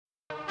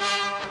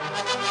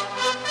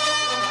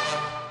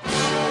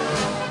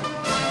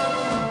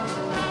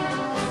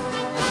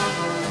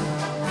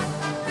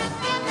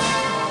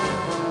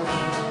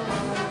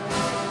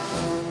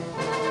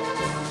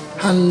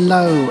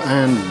Hello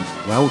and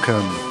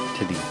welcome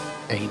to the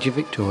Age of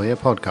Victoria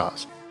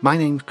podcast. My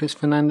name's Chris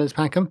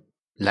Fernandez-Packham.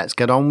 Let's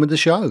get on with the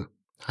show.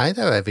 Hi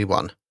there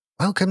everyone.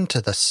 Welcome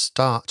to the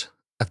start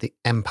of the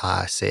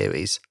Empire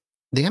series.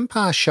 The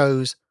Empire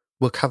shows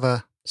will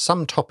cover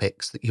some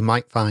topics that you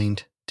might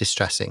find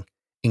distressing,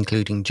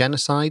 including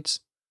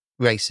genocides,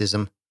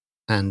 racism,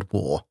 and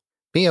war.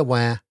 Be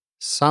aware,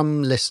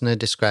 some listener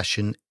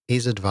discretion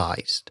is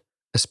advised,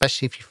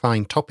 especially if you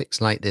find topics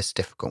like this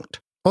difficult.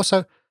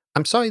 Also,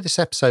 I'm sorry this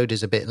episode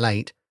is a bit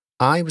late.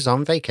 I was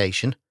on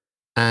vacation,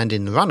 and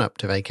in the run-up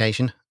to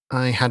vacation,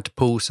 I had to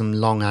pull some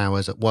long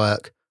hours at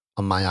work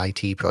on my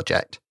IT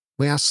project.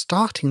 We are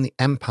starting the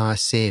Empire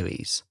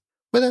series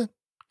with a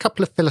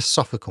couple of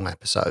philosophical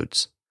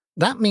episodes.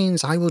 That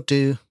means I will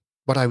do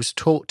what I was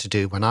taught to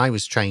do when I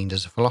was trained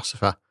as a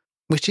philosopher,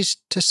 which is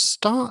to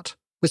start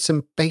with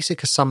some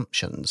basic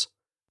assumptions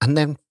and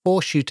then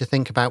force you to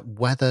think about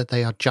whether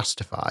they are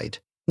justified.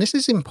 This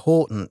is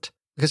important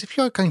because if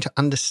you're going to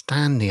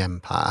understand the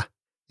Empire,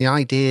 the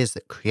ideas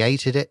that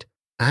created it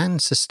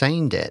and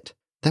sustained it,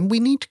 then we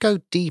need to go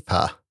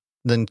deeper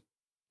than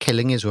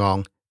killing is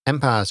wrong,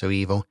 empires are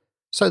evil,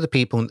 so the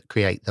people that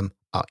create them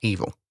are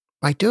evil.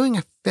 By doing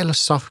a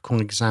philosophical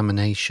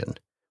examination,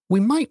 we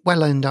might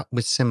well end up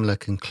with similar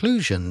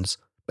conclusions,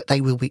 but they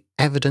will be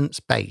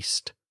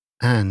evidence-based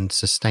and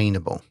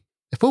sustainable.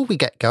 Before we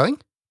get going,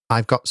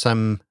 I've got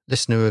some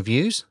listener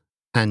reviews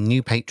and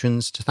new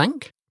patrons to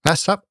thank.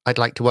 First up, I'd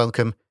like to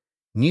welcome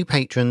new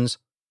patrons,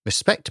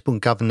 respectable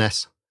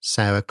governess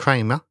Sarah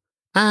Kramer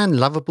and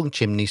lovable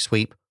chimney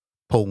sweep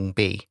Paul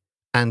B,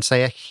 and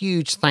say a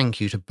huge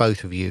thank you to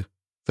both of you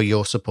for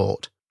your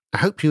support. I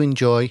hope you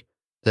enjoy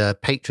the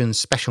patrons'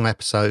 special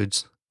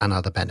episodes and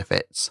other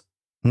benefits.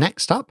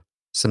 Next up,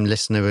 some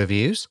listener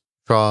reviews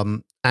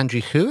from Andrew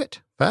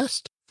Hewitt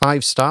first,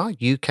 5-star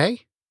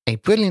UK, a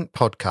brilliant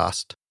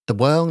podcast. The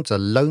world's a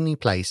lonely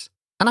place,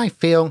 and I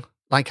feel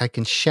like I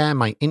can share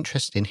my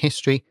interest in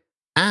history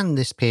and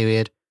this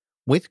period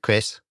with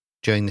Chris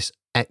during this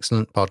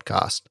excellent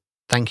podcast.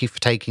 Thank you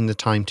for taking the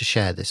time to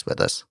share this with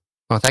us.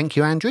 Well, thank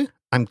you, Andrew.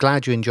 I'm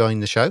glad you're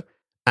enjoying the show.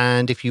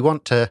 And if you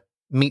want to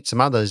meet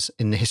some others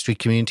in the history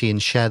community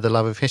and share the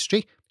love of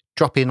history,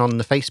 drop in on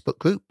the Facebook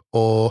group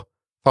or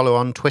follow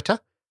on Twitter.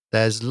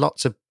 There's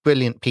lots of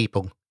brilliant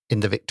people in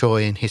the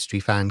Victorian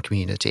history fan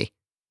community.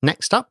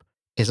 Next up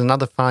is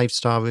another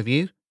 5-star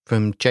review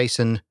from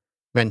Jason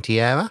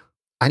Rentiera.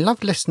 I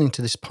love listening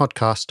to this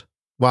podcast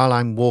while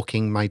I'm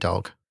walking my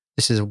dog.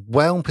 This is a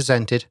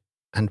well-presented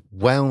and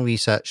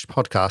well-researched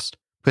podcast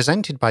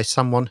presented by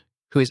someone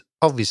who is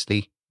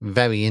obviously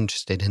very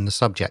interested in the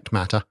subject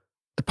matter.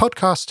 The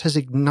podcast has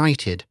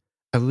ignited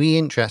a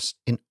reinterest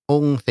in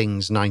all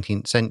things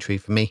 19th century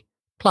for me,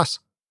 plus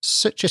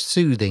such a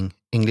soothing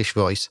English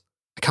voice.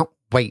 I can't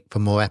wait for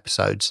more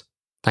episodes.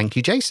 Thank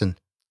you, Jason.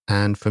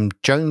 And from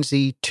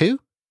Jonesy2,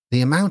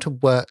 the amount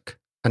of work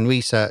and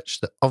research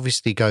that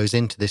obviously goes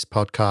into this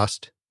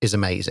podcast is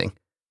amazing.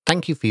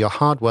 Thank you for your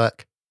hard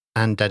work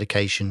and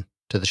dedication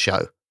to the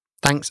show.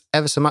 Thanks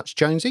ever so much,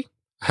 Jonesy.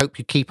 I hope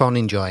you keep on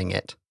enjoying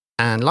it.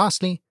 And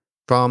lastly,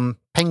 from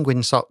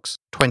Penguin Socks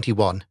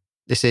 21.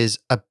 This is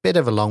a bit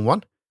of a long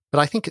one, but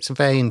I think it's a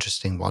very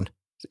interesting one.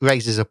 It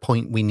raises a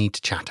point we need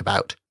to chat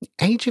about. The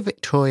Age of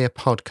Victoria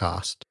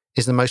podcast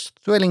is the most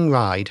thrilling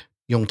ride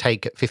you'll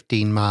take at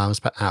 15 miles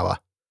per hour.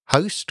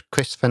 Host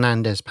Chris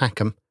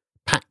Fernandez-Packham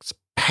packs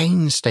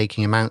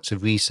painstaking amounts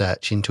of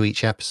research into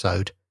each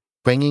episode,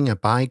 bringing a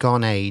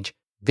bygone age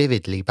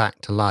vividly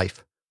back to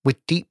life,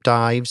 with deep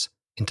dives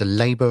into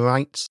labour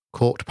rights,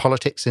 court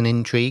politics and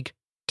intrigue,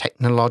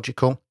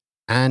 technological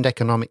and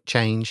economic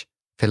change,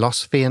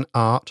 philosophy and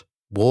art,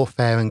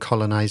 warfare and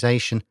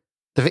colonisation.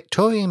 The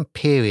Victorian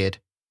period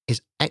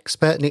is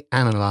expertly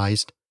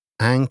analysed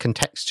and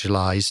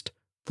contextualised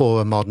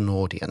for a modern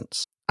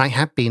audience. I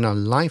have been a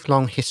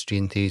lifelong history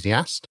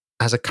enthusiast.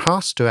 As a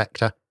cast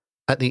director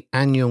at the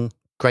annual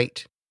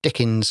Great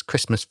Dickens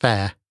Christmas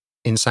Fair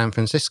in San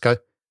Francisco,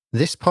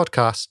 this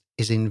podcast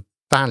is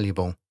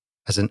invaluable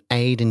as an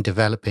aid in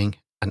developing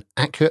an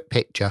accurate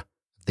picture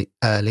of the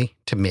early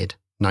to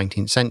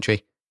mid-19th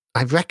century.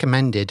 I've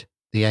recommended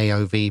the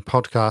AOV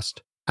podcast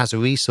as a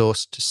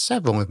resource to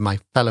several of my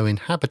fellow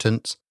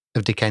inhabitants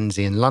of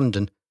Dickensian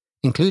London,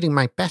 including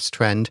my best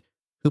friend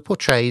who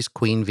portrays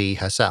Queen V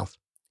herself.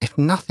 If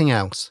nothing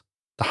else,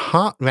 the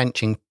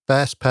heart-wrenching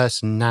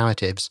first-person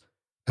narratives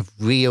of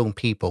real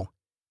people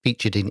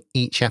featured in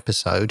each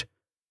episode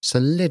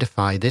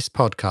solidify this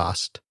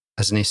podcast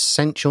as an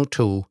essential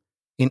tool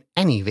in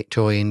any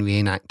Victorian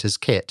reenactor's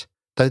kit.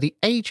 Though the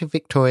Age of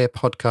Victoria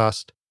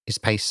podcast is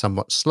paced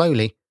somewhat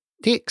slowly,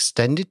 the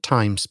extended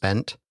time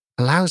spent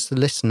allows the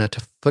listener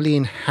to fully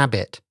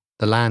inhabit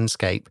the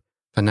landscape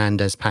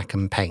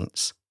Fernandez-Packham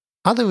paints.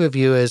 Other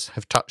reviewers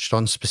have touched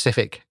on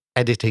specific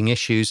editing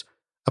issues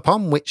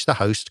upon which the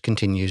host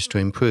continues to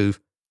improve.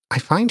 I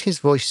find his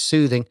voice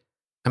soothing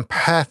and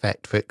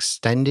perfect for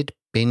extended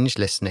binge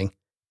listening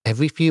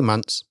every few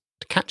months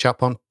to catch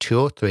up on 2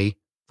 or 3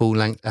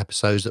 full-length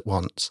episodes at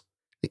once.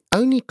 The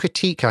only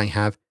critique I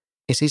have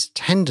is his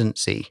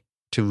tendency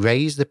to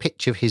raise the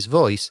pitch of his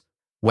voice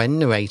when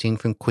narrating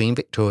from Queen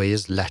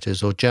Victoria's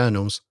letters or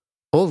journals,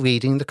 or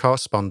reading the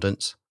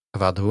correspondence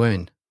of other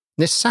women.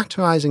 This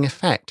satirizing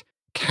effect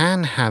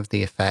can have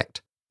the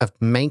effect of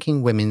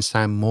making women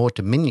sound more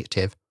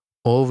diminutive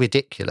or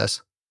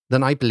ridiculous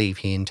than I believe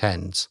he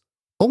intends.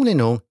 All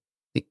in all,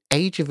 the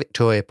Age of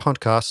Victoria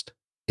podcast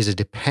is a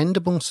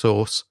dependable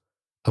source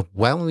of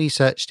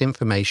well-researched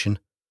information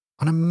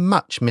on a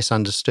much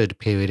misunderstood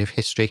period of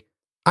history.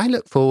 I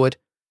look forward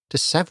to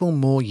several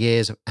more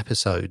years of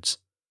episodes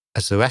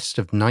as the rest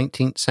of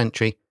 19th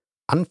century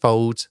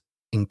unfolds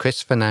in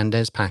Chris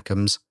Fernandez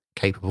Packham's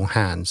capable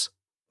hands.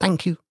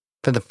 Thank you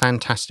for the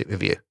fantastic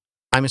review.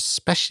 I'm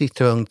especially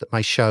thrilled that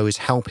my show is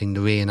helping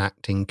the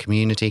reenacting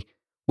community,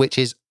 which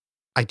is,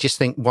 I just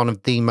think, one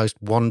of the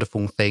most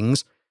wonderful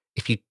things.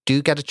 If you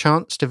do get a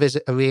chance to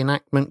visit a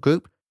reenactment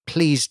group,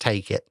 please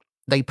take it.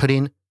 They put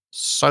in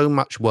so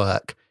much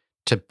work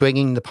to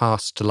bringing the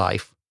past to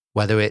life,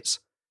 whether it's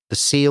the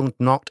sealed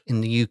knot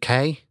in the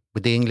UK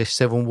with the English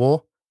Civil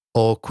War,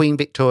 or Queen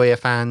Victoria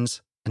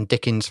fans and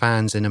Dickens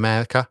fans in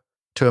America,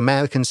 to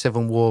American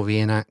Civil War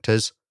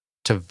reenactors,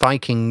 to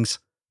Vikings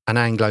and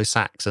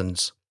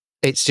Anglo-Saxons.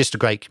 It's just a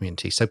great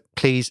community. So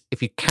please,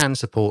 if you can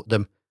support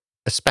them,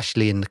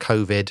 especially in the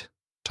COVID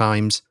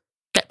times,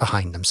 get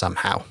behind them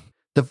somehow.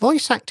 The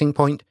voice acting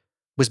point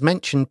was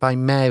mentioned by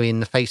Mary in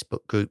the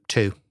Facebook group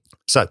too.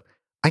 So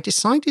I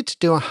decided to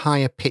do a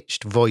higher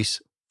pitched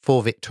voice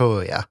for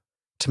Victoria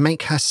to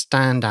make her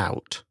stand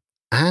out,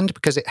 and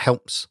because it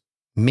helps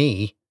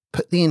me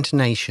put the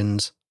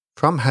intonations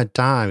from her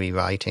diary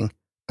writing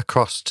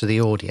across to the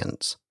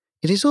audience.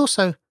 It is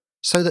also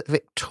so that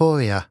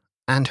Victoria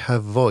and her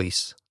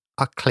voice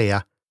are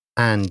clear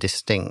and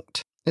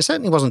distinct. It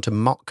certainly wasn't to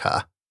mock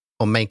her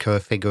or make her a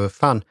figure of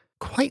fun.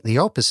 Quite the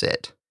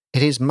opposite.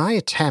 It is my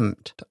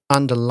attempt to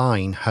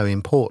underline her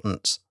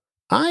importance.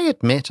 I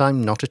admit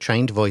I'm not a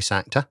trained voice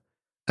actor,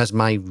 as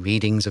my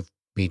readings of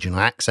regional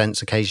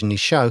accents occasionally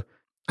show.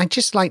 I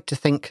just like to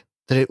think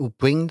that it will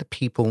bring the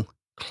people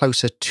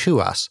closer to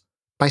us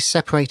by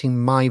separating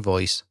my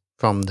voice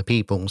from the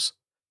people's.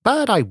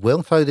 But I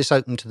will throw this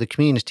open to the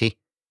community.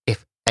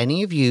 If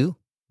any of you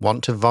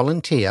want to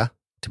volunteer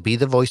to be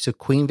the voice of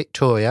Queen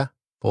Victoria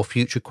for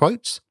future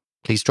quotes,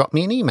 please drop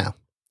me an email.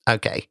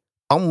 Okay,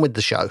 on with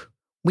the show.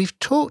 We've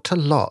talked a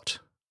lot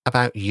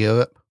about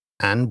Europe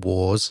and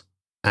wars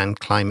and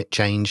climate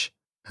change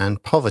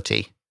and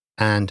poverty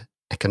and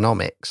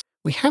economics.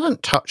 We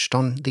haven't touched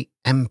on the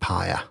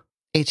empire.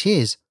 It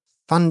is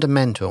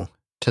fundamental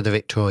to the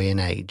Victorian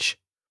age,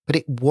 but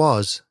it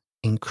was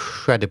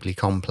incredibly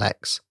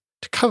complex.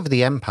 To cover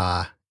the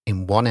empire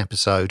in one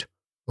episode,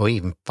 or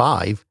even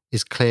 5,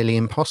 is clearly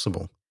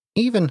impossible.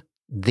 Even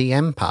the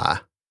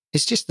empire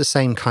is just the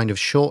same kind of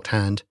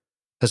shorthand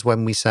as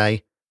when we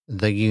say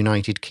the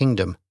United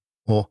Kingdom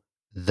or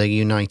the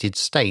United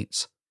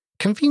States.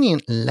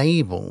 Convenient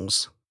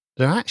labels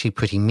that are actually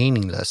pretty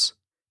meaningless.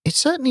 It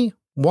certainly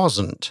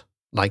wasn't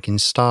like in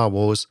Star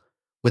Wars,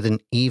 with an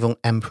evil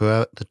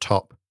emperor at the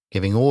top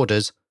giving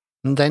orders,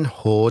 and then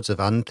hordes of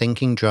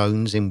unthinking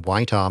drones in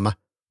white armour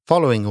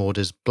following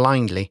orders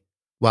blindly,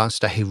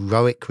 whilst a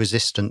heroic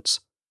resistance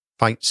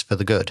fights for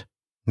the good.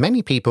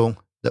 Many people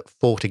that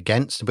fought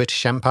against the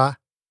British Empire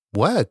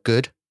were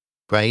good,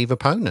 brave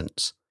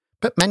opponents,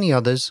 but many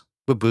others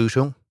were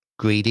brutal,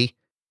 greedy,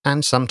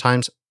 and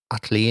sometimes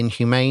utterly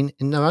inhumane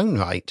in their own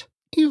right.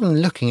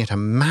 Even looking at a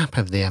map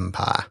of the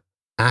empire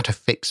at a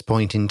fixed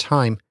point in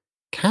time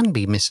can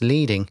be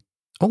misleading.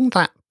 All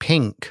that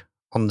pink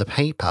on the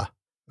paper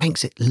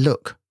makes it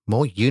look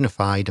more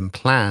unified and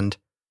planned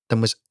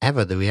than was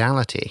ever the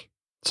reality.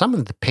 Some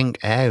of the pink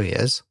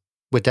areas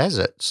were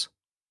deserts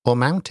or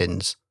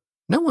mountains.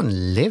 No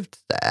one lived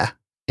there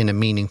in a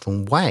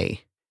meaningful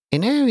way.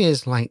 In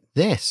areas like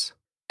this,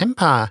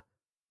 empire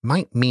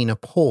might mean a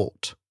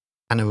port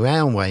and a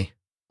railway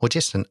or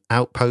just an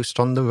outpost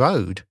on the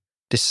road,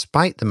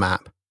 despite the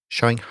map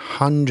showing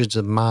hundreds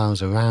of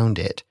miles around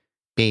it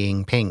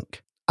being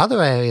pink.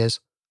 Other areas,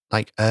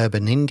 like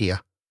urban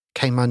India,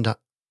 came under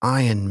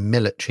iron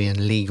military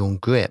and legal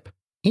grip.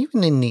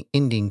 Even in the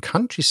Indian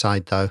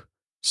countryside, though,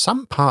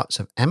 some parts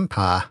of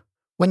empire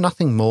were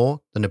nothing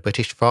more than a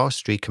British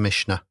forestry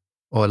commissioner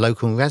or a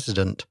local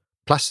resident,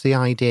 plus the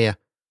idea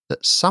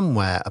that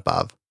somewhere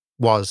above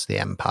was the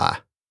empire.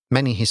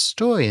 Many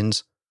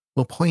historians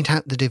will point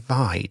out the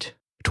divide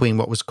between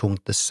what was called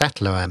the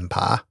settler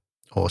empire,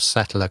 or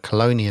settler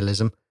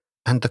colonialism,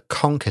 and the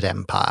conquered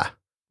empire.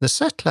 The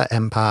settler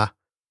empire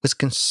was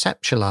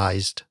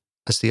conceptualized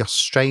as the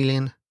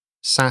Australian,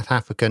 South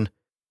African,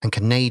 and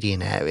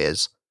Canadian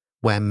areas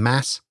where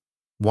mass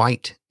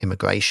white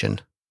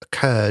immigration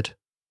occurred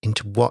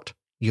into what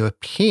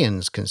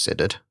Europeans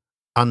considered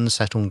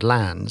unsettled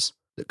lands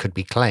that could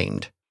be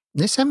claimed.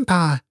 This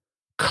empire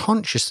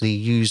consciously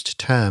used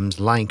terms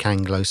like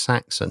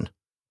Anglo-Saxon,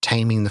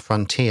 taming the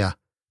frontier,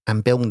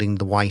 and building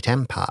the White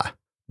Empire.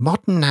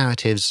 Modern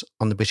narratives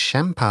on the British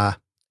Empire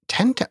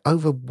tend to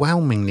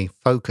overwhelmingly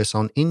focus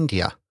on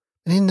India,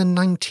 and in the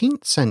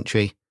 19th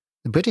century,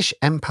 the British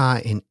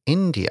Empire in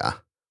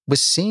India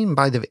was seen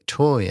by the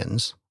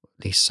Victorians,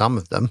 at least some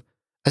of them,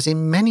 as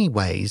in many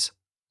ways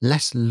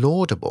less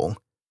laudable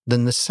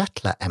than the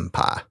settler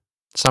empire.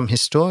 Some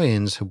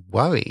historians have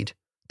worried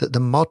that the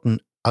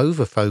modern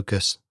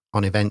overfocus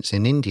on events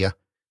in India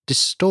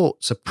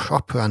distorts a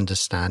proper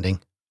understanding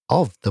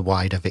of the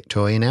wider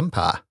Victorian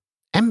Empire.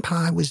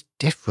 Empire was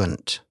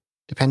different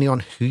depending on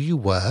who you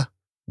were,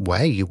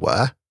 where you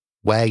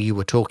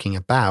were talking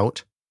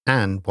about,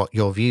 and what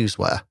your views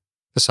were.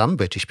 For some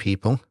British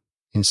people,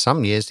 in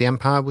some years the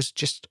empire was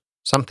just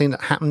something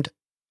that happened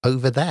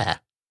over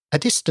there, a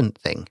distant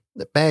thing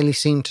that barely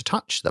seemed to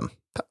touch them.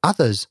 For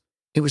others,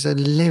 it was a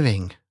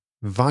living,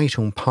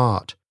 vital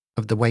part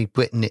of the way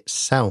Britain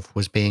itself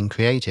was being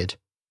created.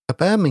 A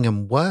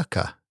Birmingham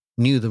worker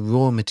knew the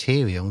raw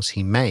materials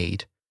he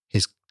made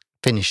his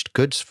finished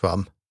goods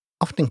from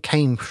often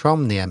came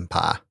from the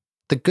empire.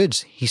 The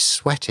goods he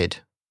sweated,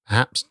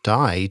 perhaps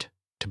died,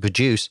 to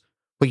produce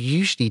were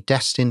usually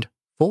destined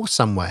for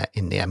somewhere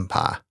in the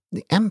empire.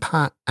 The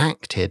empire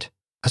acted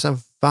as a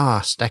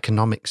vast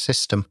economic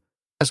system,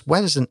 as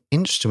well as an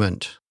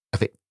instrument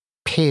of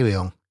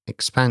imperial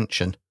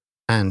expansion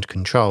and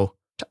control.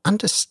 To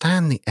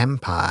understand the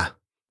empire,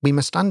 we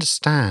must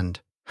understand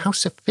how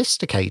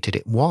sophisticated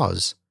it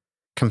was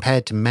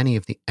compared to many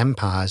of the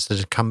empires that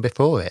had come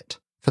before it.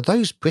 For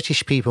those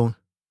British people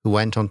who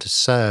went on to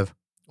serve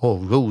or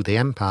rule the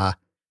empire,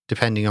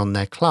 depending on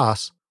their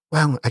class,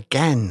 well,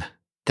 again,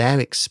 their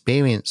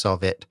experience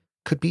of it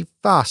could be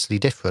vastly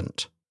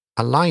different.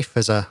 A life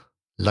as a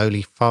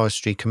lowly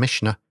forestry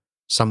commissioner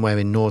somewhere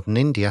in northern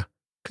India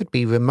could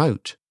be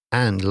remote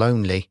and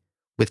lonely,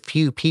 with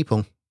few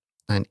people,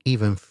 and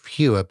even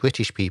fewer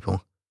British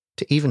people,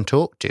 to even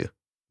talk to.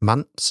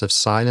 Months of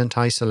silent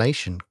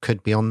isolation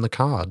could be on the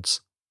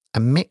cards. A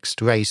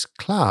mixed-race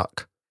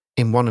clerk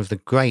in one of the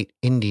great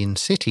Indian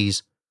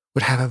cities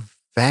would have a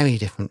very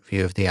different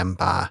view of the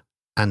empire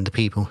and the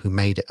people who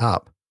made it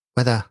up,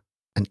 whether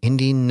an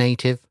Indian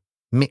native,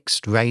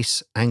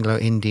 mixed-race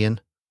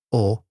Anglo-Indian,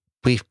 or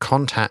brief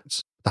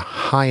contacts with the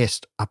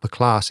highest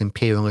upper-class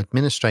imperial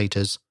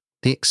administrators.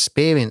 The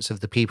experience of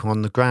the people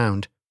on the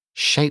ground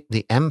shaped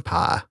the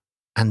empire,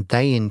 and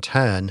they in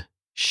turn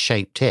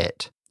shaped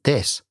it.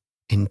 This,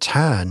 in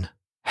turn,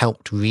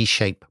 helped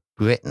reshape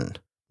Britain.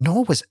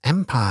 Nor was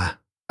empire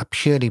a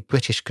purely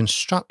British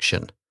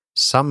construction.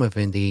 Some of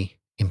the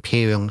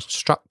imperial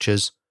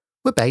structures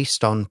were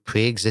based on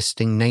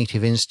pre-existing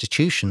native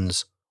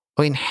institutions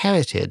or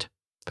inherited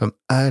from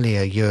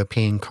earlier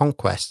European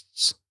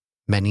conquests.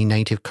 Many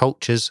native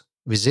cultures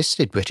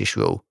resisted British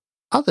rule.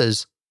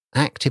 Others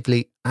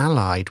actively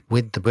allied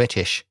with the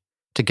British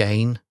to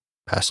gain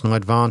personal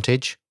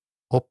advantage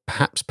or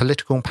perhaps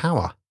political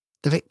power.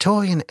 The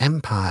Victorian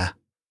Empire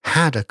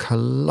had a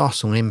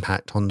colossal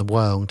impact on the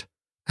world.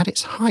 At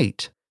its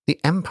height, the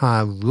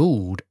empire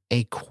ruled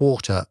a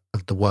quarter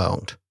of the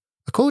world.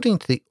 According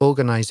to the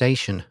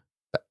Organization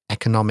for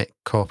Economic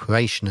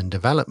Cooperation and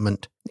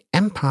Development, the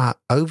empire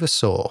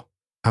oversaw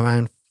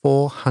around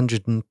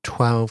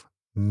 412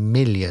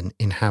 million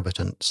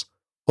inhabitants,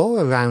 or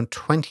around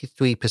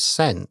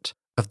 23%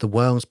 of the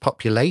world's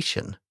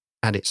population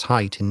at its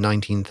height in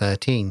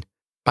 1913.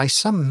 By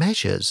some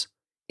measures,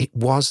 it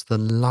was the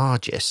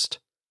largest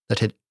that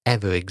had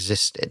ever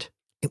existed.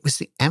 It was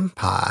the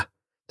empire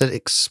that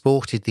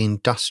exported the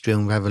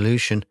Industrial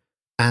Revolution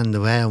and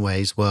the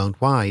railways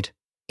worldwide,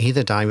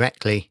 either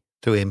directly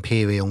through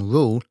imperial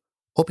rule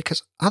or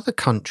because other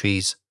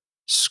countries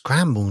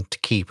scrambled to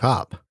keep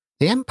up.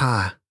 The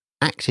empire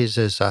acted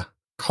as a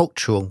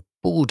cultural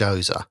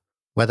bulldozer,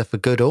 whether for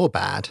good or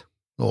bad,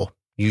 or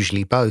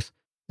usually both.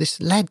 This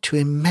led to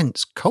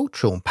immense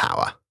cultural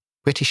power.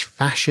 British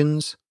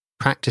fashions,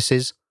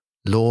 practices,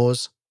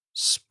 laws,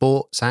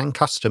 sports and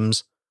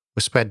customs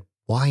were spread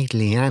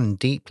widely and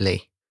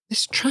deeply.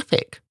 This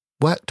traffic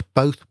worked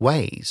both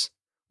ways,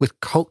 with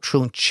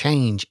cultural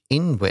change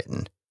in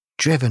Britain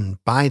driven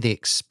by the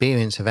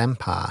experience of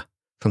empire,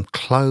 from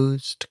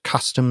clothes to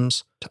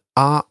customs to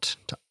art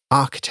to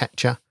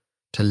architecture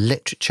to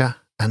literature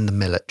and the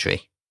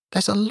military.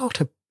 There's a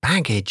lot of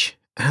baggage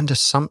and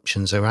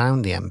assumptions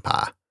around the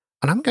empire,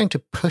 and I'm going to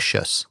push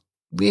us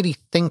really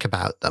think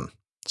about them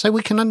so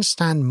we can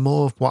understand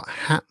more of what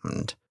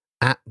happened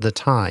at the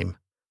time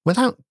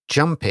without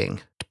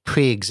jumping to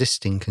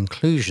pre-existing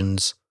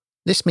conclusions.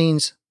 This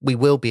means we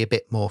will be a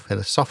bit more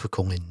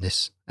philosophical in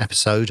this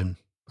episode and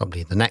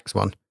probably the next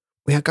one.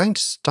 We are going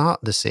to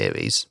start the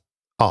series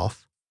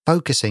off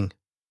focusing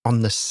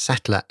on the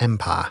settler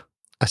empire,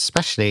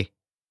 especially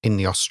in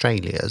the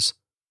Australias.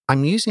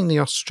 I'm using the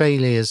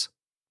Australias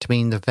to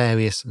mean the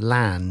various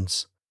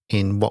lands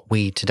in what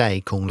we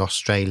today call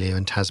Australia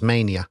and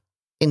Tasmania.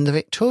 In the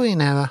Victorian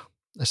era,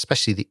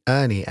 especially the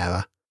early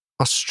era,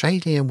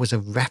 Australia was a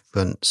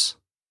reference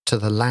to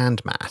the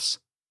landmass,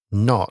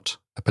 not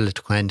a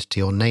political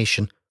entity or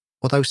nation,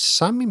 although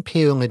some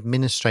imperial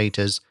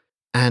administrators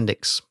and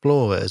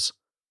explorers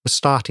were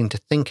starting to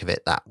think of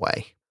it that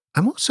way.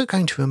 I'm also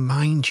going to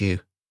remind you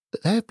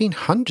that there have been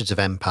hundreds of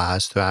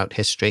empires throughout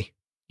history.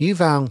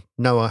 Yuval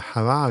Noah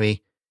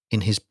Harari,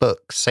 in his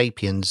book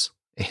Sapiens,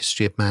 A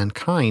History of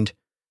Mankind,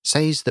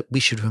 says that we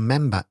should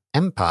remember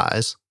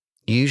empires,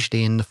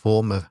 usually in the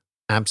form of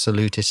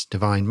absolutist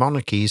divine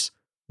monarchies,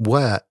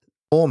 were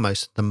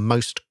almost the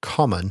most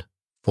common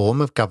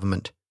form of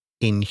government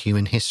in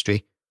human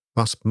history,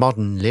 whilst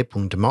modern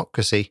liberal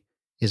democracy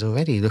is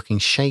already looking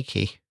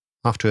shaky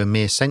after a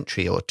mere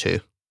century or two.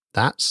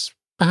 That's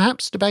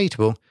perhaps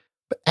debatable,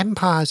 but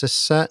empires are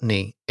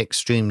certainly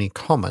extremely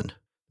common.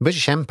 The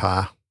British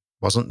Empire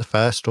wasn't the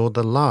first or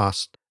the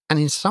last, and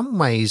in some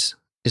ways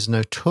is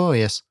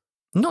notorious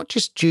not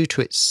just due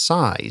to its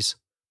size,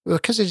 but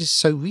because it is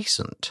so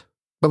recent.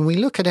 When we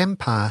look at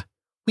empire,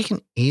 we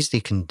can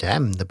easily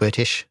condemn the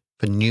British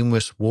for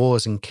numerous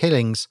wars and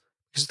killings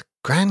because the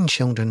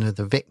grandchildren of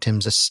the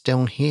victims are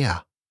still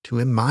here to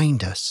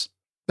remind us.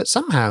 But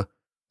somehow,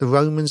 the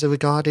Romans are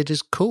regarded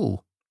as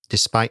cool,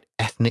 despite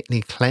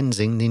ethnically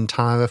cleansing the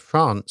entire of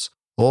France,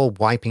 or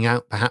wiping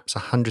out perhaps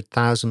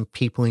 100,000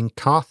 people in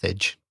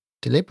Carthage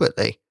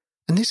deliberately.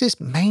 And this is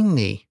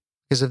mainly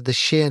because of the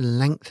sheer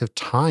length of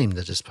time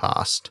that has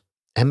passed.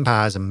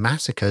 Empires and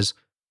massacres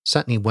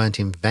certainly weren't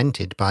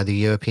invented by the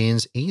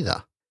Europeans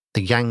either.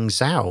 The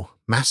Yangzhou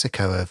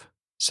massacre of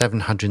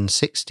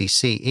 760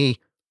 CE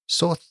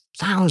saw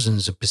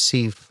thousands of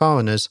perceived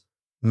foreigners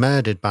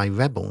murdered by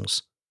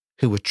rebels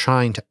who were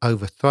trying to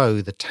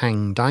overthrow the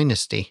Tang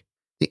dynasty.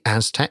 The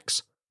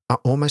Aztecs are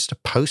almost a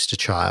poster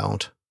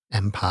child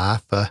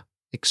empire for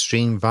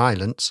extreme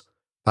violence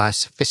by a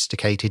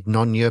sophisticated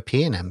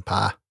non-European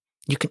empire.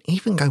 You can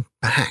even go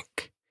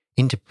back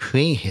into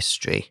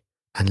prehistory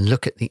and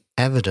look at the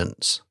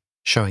evidence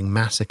showing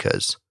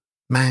massacres.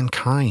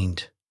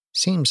 Mankind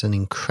seems an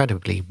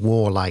incredibly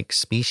warlike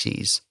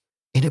species.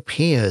 It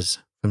appears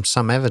from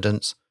some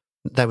evidence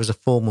that there was a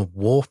form of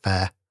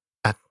warfare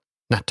at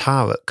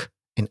Nataruk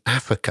in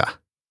Africa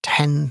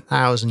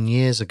 10,000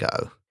 years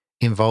ago,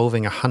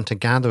 involving a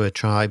hunter-gatherer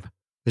tribe,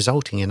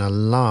 resulting in a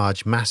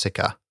large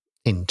massacre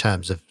in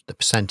terms of the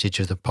percentage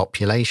of the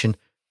population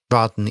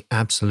rather than the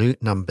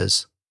absolute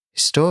numbers.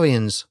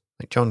 Historians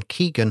like John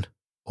Keegan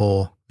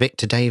or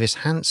Victor Davis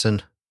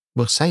Hanson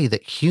will say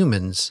that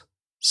humans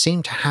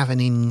seem to have an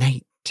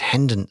innate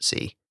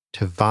tendency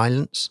to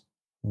violence,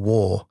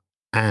 war,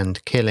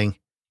 and killing.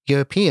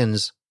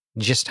 Europeans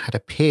just had a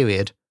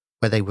period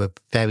where they were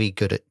very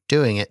good at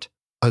doing it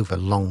over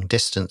long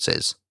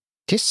distances.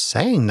 Just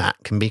saying that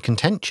can be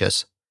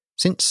contentious,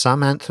 since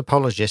some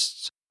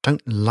anthropologists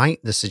don't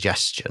like the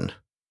suggestion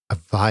of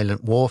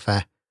violent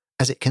warfare,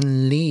 as it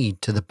can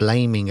lead to the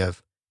blaming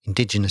of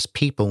indigenous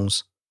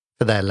peoples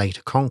for their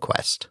later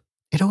conquest.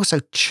 It also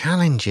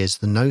challenges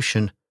the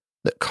notion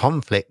that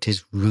conflict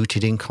is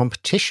rooted in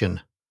competition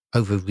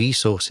over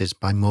resources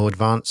by more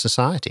advanced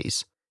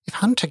societies. If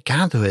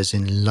hunter-gatherers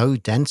in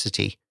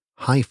low-density,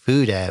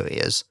 high-food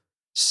areas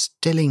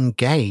still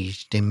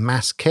engaged in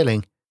mass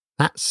killing,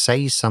 that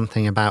says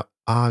something about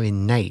our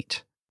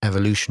innate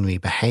evolutionary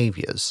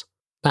behaviours.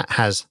 That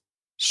has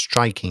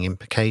striking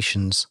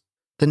implications.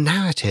 The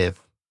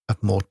narrative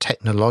of more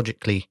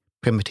technologically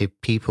primitive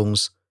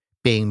peoples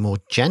being more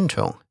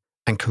gentle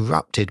and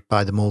corrupted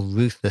by the more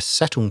ruthless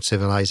settled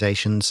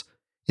civilizations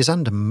is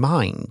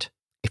undermined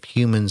if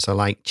humans are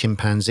like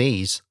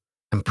chimpanzees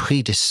and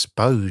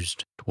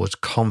predisposed towards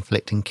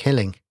conflict and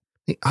killing.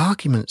 The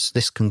arguments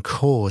this can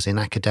cause in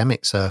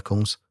academic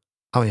circles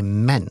are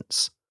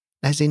immense.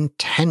 There's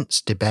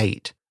intense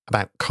debate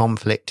about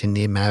conflict in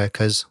the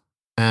Americas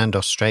and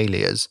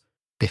Australias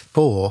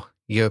before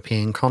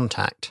European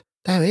contact.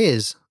 There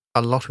is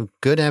a lot of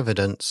good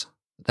evidence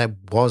there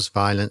was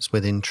violence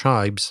within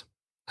tribes,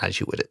 as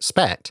you would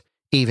expect,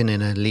 even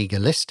in a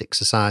legalistic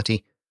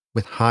society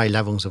with high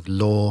levels of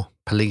law,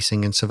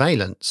 policing and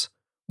surveillance.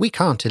 We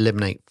can't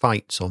eliminate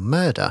fights or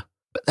murder,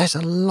 but there's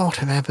a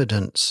lot of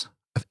evidence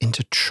of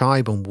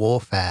intertribal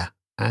warfare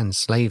and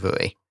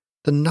slavery.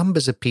 The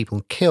numbers of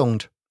people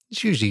killed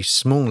is usually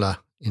smaller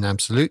in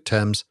absolute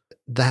terms.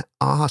 There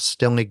are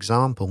still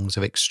examples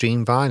of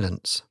extreme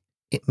violence.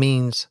 It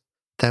means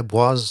there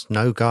was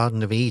no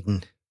Garden of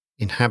Eden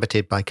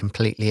inhabited by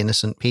completely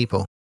innocent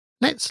people.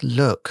 Let's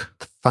look at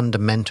the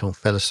fundamental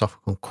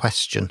philosophical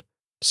question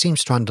that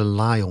seems to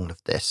underlie all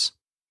of this.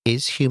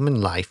 Is human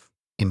life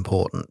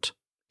important?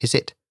 Is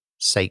it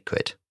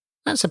sacred?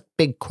 That's a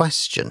big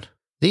question.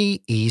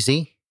 The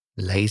easy,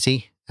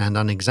 lazy, and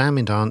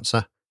unexamined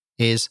answer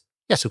is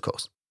yes, of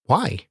course.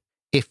 Why?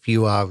 If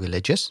you are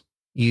religious,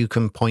 you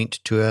can point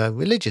to a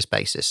religious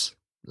basis,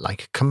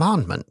 like a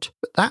commandment,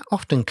 but that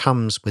often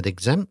comes with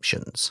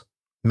exemptions.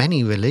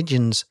 Many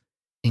religions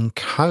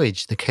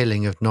encourage the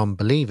killing of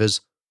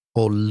non-believers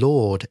or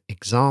laud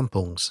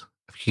examples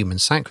of human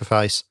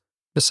sacrifice.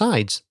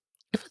 Besides,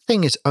 if a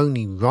thing is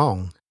only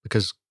wrong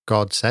because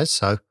God says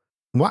so,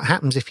 what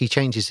happens if he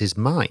changes his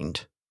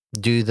mind?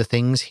 Do the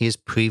things he has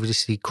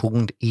previously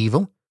called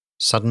evil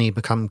suddenly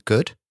become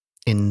good?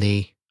 In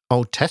the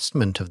Old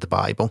Testament of the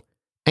Bible,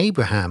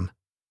 Abraham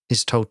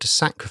is told to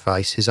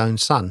sacrifice his own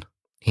son.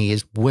 He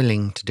is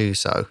willing to do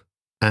so,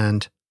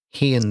 and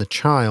he and the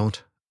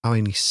child are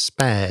only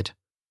spared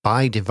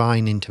by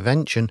divine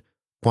intervention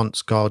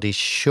once God is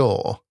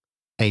sure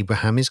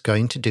Abraham is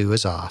going to do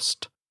as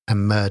asked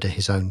and murder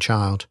his own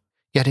child.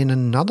 Yet in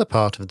another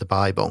part of the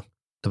Bible,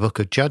 the book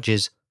of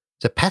Judges,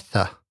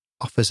 Zephetha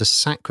offers a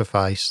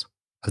sacrifice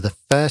of the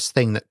first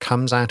thing that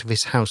comes out of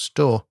his house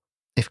door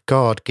if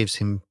God gives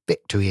him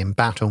victory in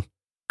battle.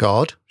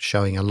 God,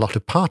 showing a lot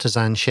of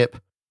partisanship,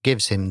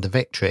 gives him the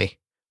victory.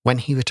 When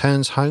he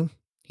returns home,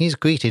 he is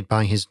greeted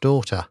by his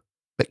daughter,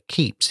 but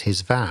keeps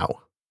his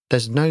vow.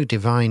 There's no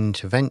divine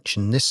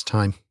intervention this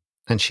time,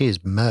 and she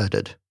is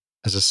murdered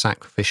as a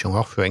sacrificial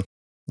offering.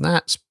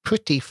 That's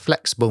pretty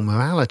flexible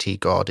morality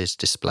God is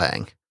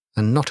displaying,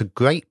 and not a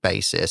great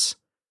basis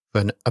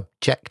for an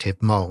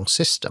objective moral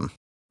system.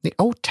 The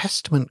Old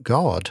Testament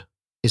God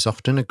is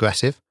often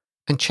aggressive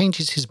and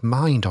changes his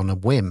mind on a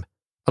whim,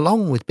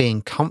 along with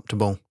being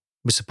comfortable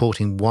with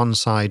supporting one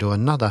side or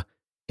another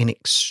in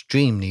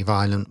extremely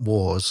violent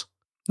wars.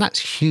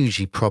 That's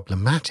hugely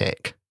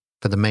problematic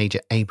for the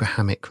major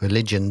Abrahamic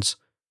religions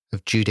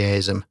of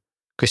Judaism,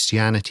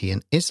 Christianity,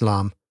 and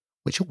Islam,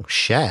 which all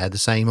share the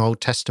same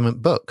Old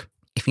Testament book.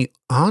 If you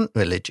aren't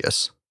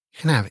religious,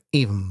 you can have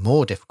even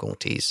more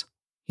difficulties.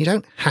 You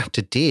don't have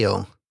to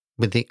deal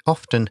with the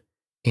often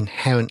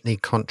inherently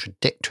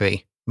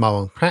contradictory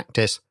moral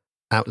practice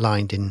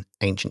outlined in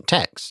ancient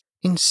texts.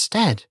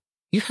 Instead,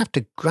 you have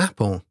to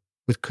grapple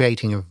with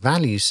creating a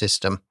value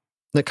system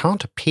that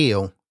can't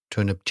appeal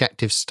to an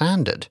objective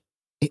standard.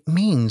 It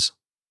means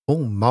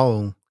all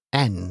moral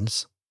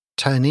ends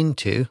turn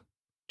into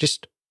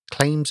just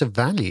claims of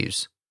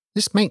values.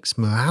 This makes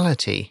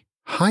morality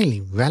highly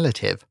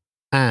relative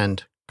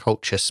and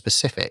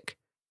culture-specific.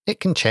 It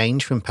can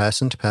change from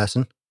person to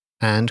person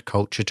and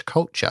culture to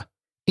culture.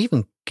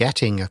 Even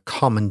getting a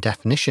common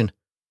definition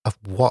of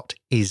what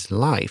is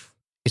life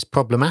is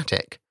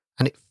problematic,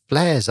 and it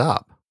flares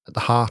up at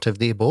the heart of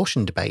the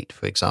abortion debate,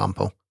 for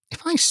example.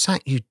 If I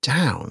sat you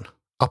down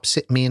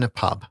opposite me in a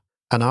pub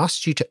and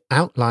asked you to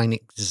outline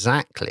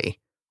exactly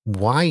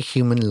why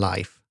human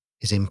life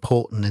is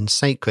important and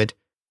sacred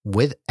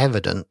with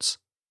evidence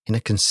in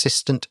a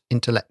consistent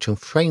intellectual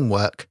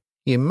framework,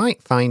 you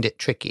might find it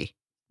tricky.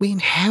 We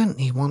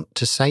inherently want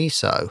to say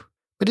so,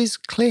 but it's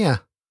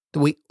clear that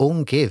we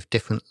all give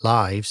different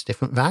lives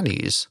different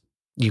values.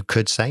 You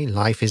could say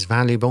life is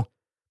valuable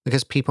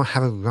because people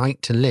have a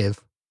right to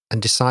live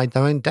and decide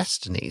their own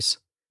destinies.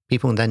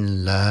 People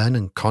then learn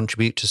and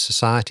contribute to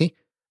society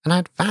and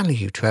add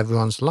value to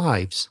everyone's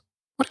lives.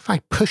 What if I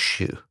push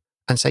you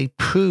and say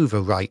prove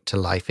a right to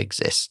life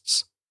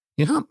exists?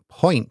 You can't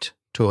point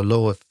to a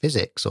law of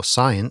physics or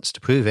science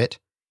to prove it.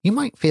 You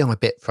might feel a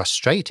bit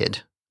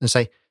frustrated and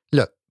say,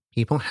 look,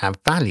 people have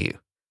value.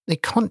 They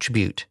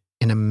contribute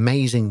in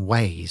amazing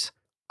ways,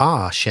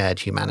 our shared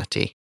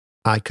humanity.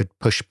 I could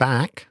push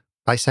back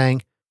by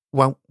saying,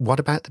 well, what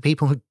about the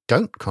people who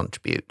don't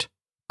contribute?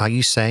 Are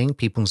you saying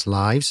people's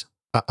lives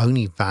are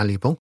only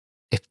valuable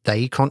if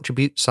they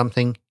contribute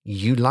something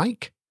you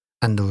like,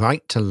 and the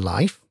right to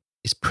life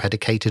is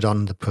predicated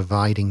on the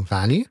providing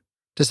value?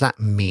 Does that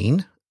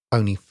mean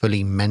only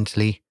fully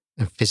mentally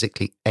and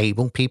physically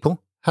able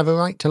people have a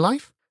right to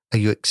life? Are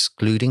you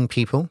excluding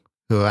people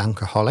who are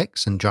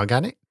alcoholics and drug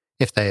addicts?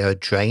 If they are a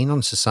drain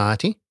on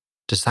society,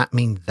 does that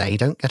mean they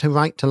don't get a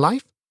right to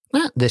life?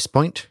 At this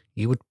point,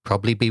 you would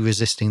probably be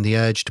resisting the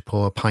urge to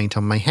pour a pint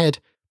on my head,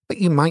 but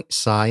you might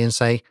sigh and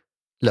say,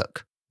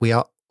 look, we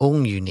are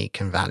all unique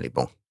and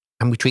valuable,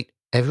 and we treat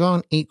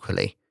everyone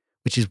equally,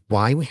 which is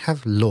why we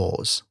have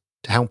laws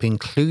to help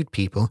include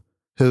people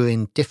who are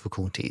in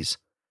difficulties,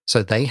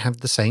 so they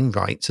have the same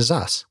rights as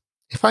us.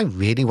 If I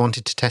really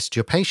wanted to test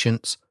your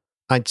patience,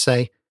 I'd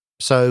say,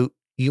 so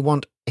you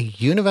want a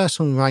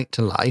universal right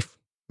to life,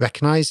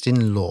 recognized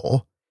in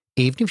law,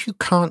 even if you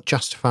can't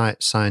justify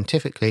it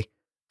scientifically,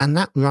 and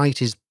that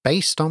right is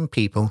based on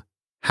people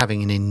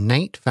having an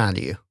innate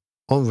value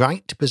or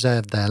right to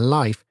preserve their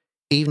life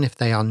even if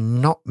they are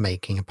not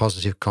making a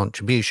positive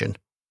contribution.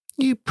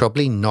 You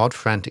probably nod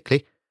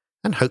frantically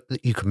and hope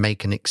that you can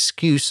make an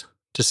excuse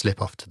to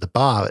slip off to the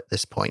bar at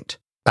this point.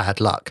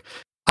 Bad luck.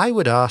 I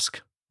would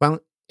ask,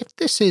 well, if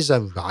this is a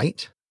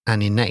right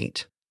and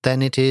innate,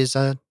 then it is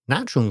a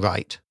natural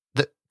right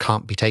that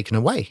can't be taken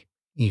away.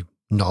 You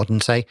nod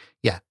and say,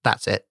 yeah,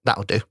 that's it,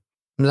 that'll do.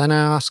 And then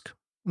I ask,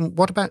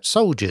 what about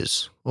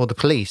soldiers or the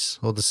police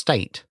or the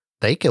state?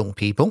 They kill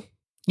people.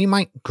 You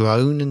might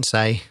groan and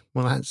say,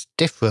 well, that's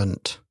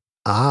different.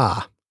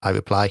 Ah, I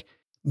reply,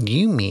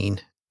 you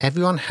mean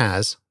everyone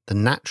has the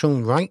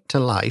natural right to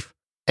life,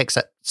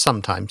 except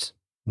sometimes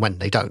when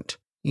they don't.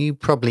 You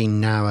probably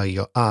narrow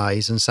your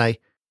eyes and say,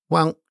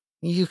 well,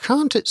 you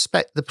can't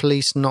expect the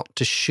police not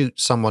to shoot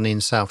someone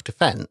in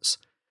self-defense,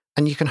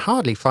 and you can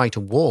hardly fight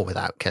a war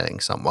without killing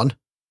someone.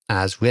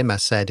 As Rimmer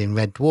said in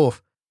Red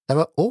Dwarf, there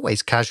are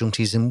always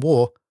casualties in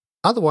war,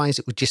 otherwise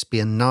it would just be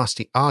a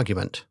nasty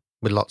argument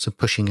with lots of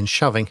pushing and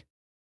shoving.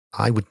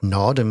 I would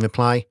nod and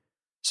reply,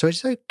 so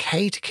it's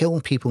okay to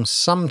kill people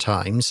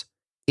sometimes,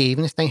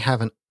 even if they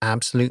have an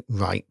absolute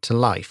right to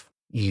life.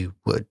 You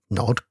would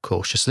nod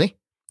cautiously,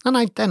 and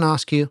I'd then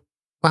ask you,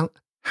 well,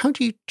 how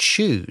do you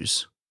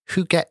choose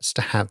who gets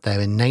to have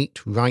their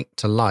innate right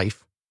to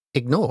life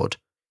ignored?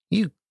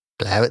 You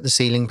glare at the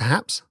ceiling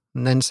perhaps,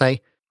 and then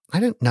say, I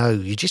don't know,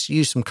 you just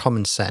use some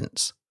common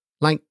sense.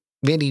 Like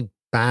really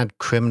bad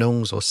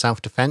criminals or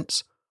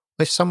self-defense,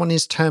 or if someone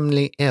is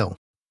terminally ill.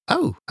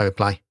 Oh, I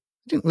reply, I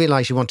didn't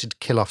realize you wanted to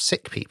kill off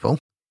sick people.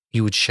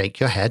 You would shake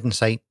your head and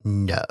say,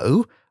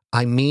 no,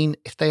 I mean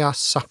if they are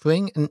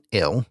suffering and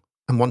ill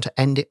and want to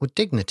end it with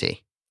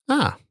dignity.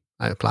 Ah,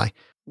 I reply,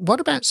 what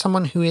about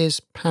someone who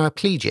is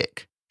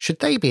paraplegic? Should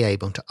they be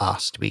able to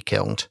ask to be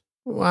killed?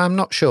 Well, I'm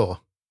not sure,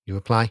 you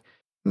reply.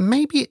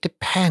 Maybe it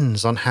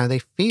depends on how they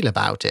feel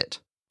about it.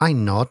 I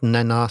nod and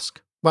then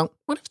ask, well,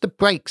 what if the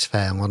brakes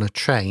fail on a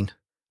train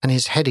and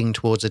is heading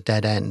towards a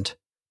dead end,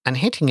 and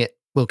hitting it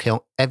will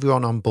kill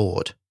everyone on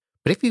board?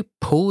 But if you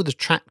pull the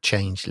track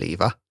change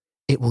lever,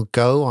 it will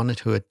go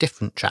onto a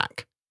different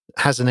track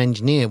that has an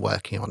engineer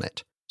working on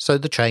it, so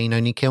the train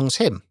only kills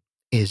him.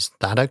 Is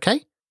that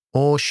okay?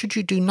 Or should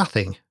you do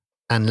nothing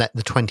and let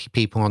the 20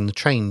 people on the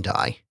train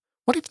die?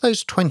 What if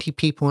those 20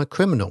 people are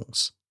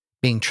criminals,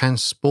 being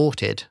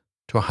transported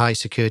to a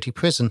high-security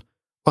prison,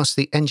 whilst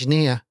the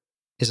engineer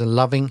is a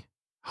loving,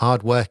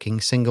 hard-working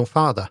single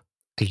father?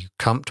 Are you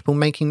comfortable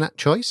making that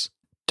choice?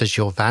 Does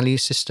your value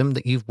system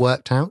that you've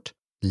worked out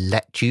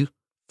let you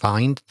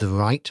find the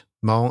right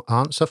moral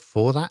answer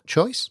for that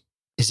choice?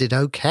 Is it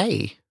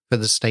okay for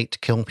the state to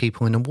kill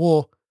people in a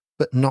war,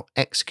 but not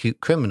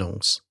execute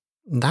criminals?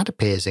 That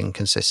appears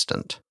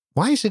inconsistent.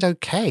 Why is it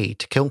okay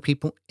to kill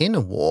people in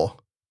a war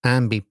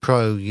and be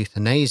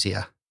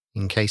pro-euthanasia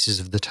in cases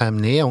of the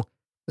terminally ill,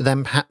 but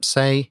then perhaps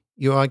say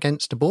you are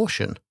against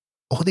abortion?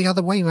 Or the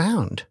other way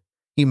round.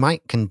 You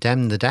might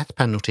condemn the death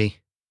penalty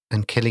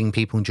and killing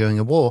people during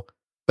a war,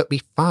 but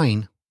be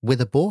fine with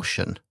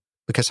abortion,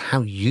 because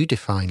how you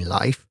define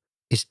life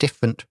is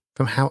different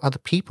from how other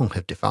people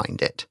have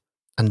defined it,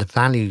 and the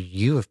value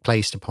you have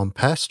placed upon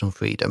personal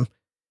freedom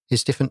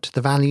is different to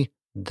the value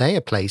they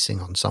are placing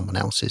on someone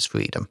else's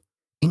freedom.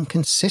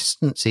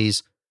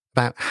 Inconsistencies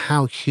about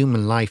how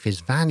human life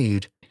is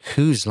valued,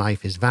 whose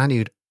life is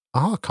valued,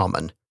 are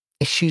common.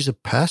 Issues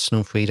of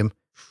personal freedom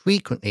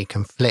frequently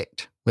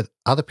conflict with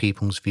other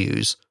people's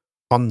views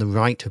on the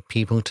right of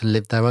people to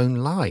live their own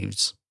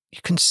lives.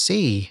 You can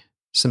see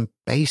some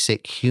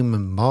basic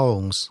human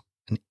morals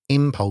and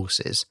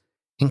impulses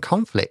in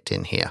conflict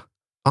in here.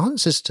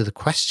 Answers to the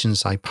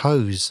questions I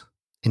pose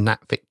in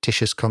that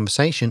fictitious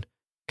conversation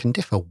can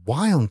differ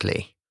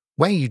wildly.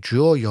 Where you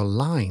draw your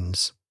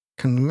lines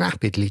can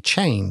rapidly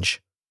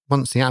change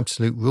once the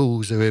absolute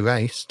rules are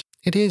erased.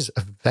 It is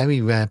a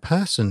very rare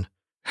person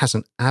has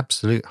an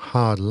absolute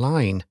hard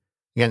line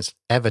against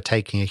ever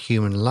taking a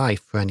human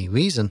life for any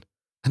reason,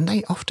 and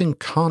they often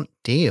can't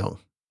deal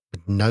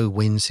with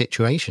no-win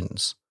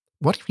situations.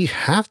 What if you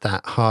have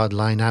that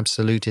hard-line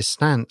absolutist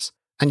stance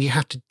and you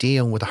have to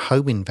deal with a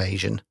home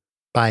invasion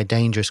by a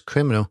dangerous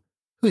criminal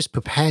who is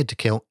prepared to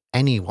kill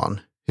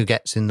anyone who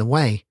gets in the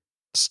way?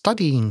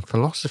 Studying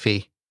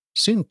philosophy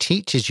soon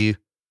teaches you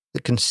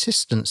that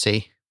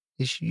consistency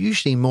is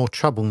usually more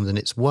trouble than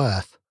it's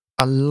worth.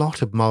 A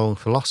lot of moral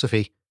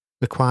philosophy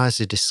requires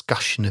a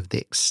discussion of the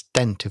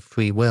extent of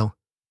free will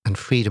and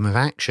freedom of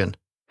action.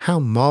 How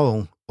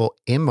moral or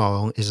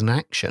immoral is an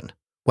action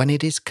when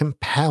it is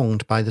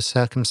compelled by the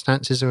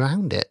circumstances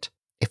around it?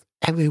 If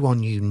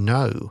everyone you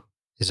know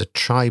is a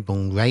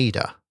tribal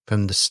raider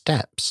from the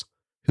steppes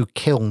who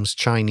kills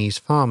Chinese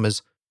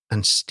farmers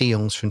and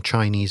steals from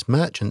Chinese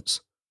merchants,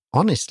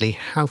 honestly,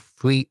 how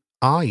free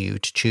are you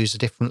to choose a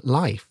different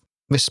life?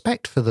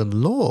 Respect for the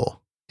law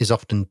is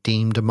often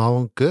deemed a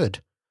moral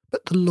good,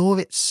 but the law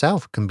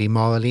itself can be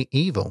morally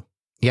evil.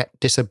 Yet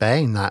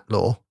disobeying that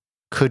law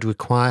could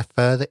require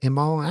further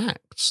immoral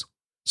acts.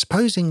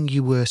 Supposing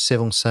you were a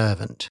civil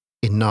servant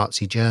in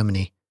Nazi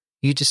Germany,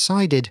 you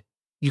decided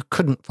you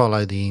couldn't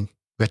follow the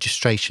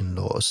registration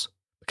laws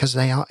because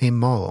they are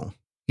immoral.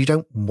 You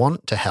don't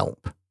want to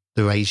help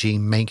the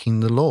regime making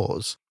the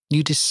laws.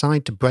 You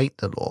decide to break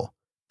the law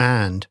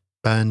and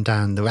burn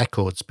down the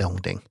records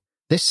building.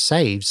 This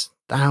saves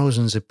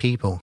thousands of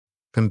people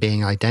from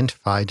being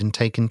identified and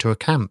taken to a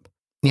camp.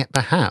 Yet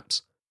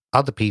perhaps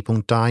other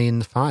people die in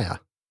the fire.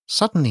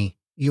 Suddenly,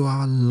 you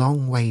are a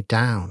long way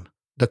down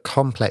the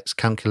complex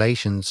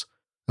calculations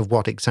of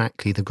what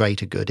exactly the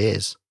greater good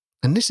is.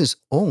 And this is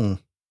all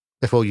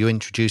before you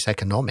introduce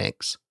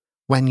economics,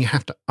 when you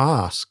have to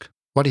ask,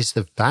 what is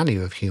the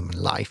value of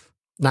human life?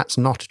 That's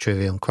not a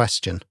trivial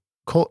question.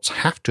 Courts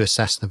have to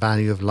assess the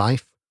value of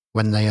life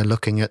when they are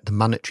looking at the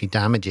monetary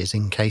damages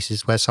in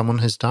cases where someone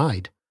has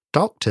died.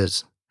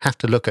 Doctors have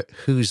to look at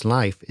whose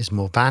life is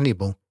more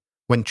valuable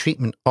when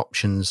treatment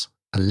options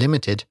are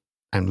limited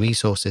and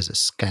resources are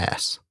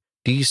scarce.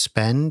 Do you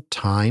spend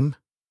time,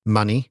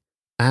 money,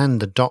 and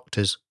the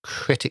doctor's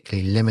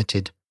critically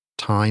limited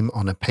time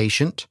on a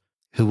patient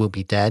who will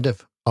be dead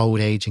of old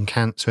age and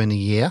cancer in a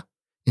year,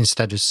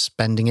 instead of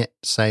spending it,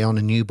 say, on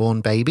a newborn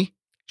baby?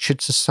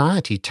 Should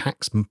society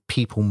tax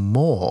people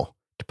more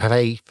to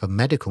pay for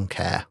medical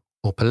care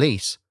or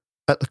police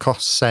at the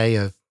cost, say,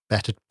 of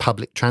better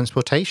public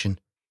transportation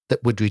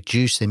that would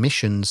reduce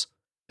emissions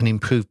and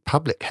improve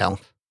public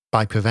health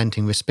by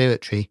preventing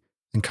respiratory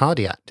and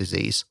cardiac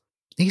disease?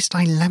 These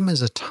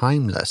dilemmas are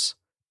timeless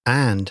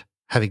and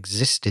have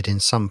existed in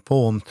some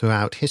form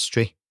throughout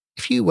history.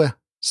 If you were,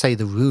 say,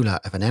 the ruler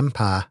of an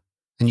empire,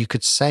 and you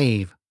could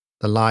save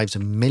the lives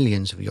of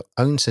millions of your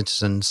own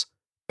citizens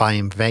by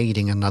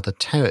invading another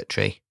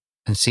territory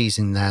and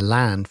seizing their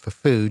land for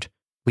food,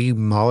 were you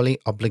morally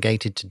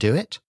obligated to do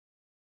it?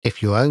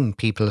 If your own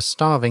people are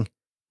starving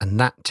and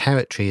that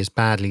territory is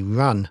badly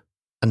run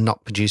and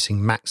not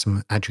producing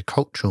maximum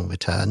agricultural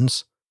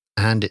returns,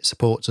 and it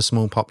supports a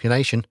small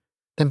population,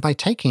 then by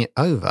taking it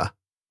over,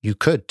 you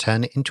could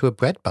turn it into a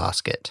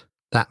breadbasket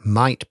that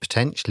might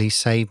potentially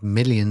save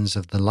millions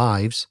of the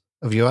lives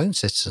of your own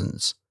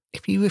citizens.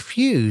 If you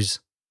refuse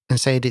and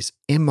say it is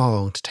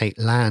immoral to take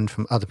land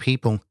from other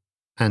people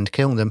and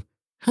kill them,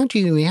 how do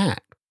you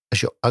react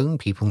as your own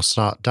people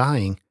start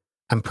dying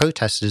and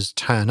protesters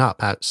turn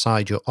up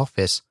outside your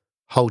office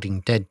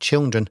holding dead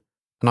children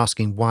and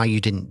asking why you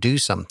didn't do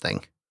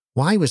something?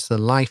 Why was the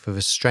life of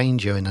a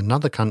stranger in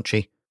another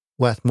country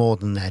worth more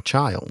than their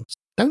child's?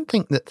 Don't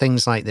think that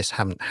things like this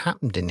haven't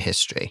happened in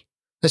history.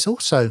 There's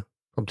also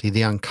probably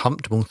the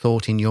uncomfortable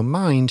thought in your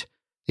mind,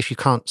 if you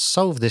can't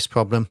solve this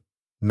problem,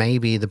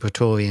 maybe the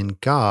Praetorian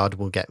Guard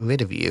will get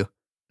rid of you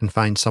and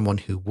find someone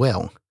who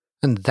will.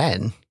 And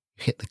then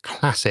you hit the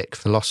classic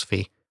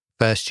philosophy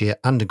first-year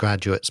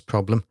undergraduates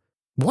problem.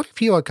 What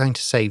if you are going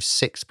to save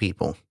 6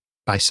 people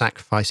by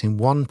sacrificing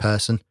one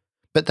person,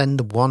 but then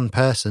the one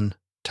person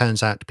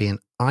turns out to be an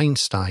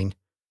Einstein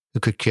who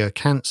could cure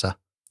cancer?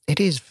 It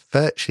is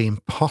virtually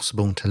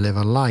impossible to live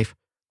a life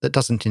that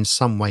doesn't in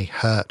some way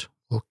hurt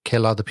or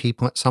kill other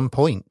people at some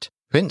point.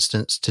 For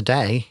instance,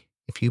 today,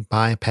 if you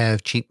buy a pair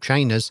of cheap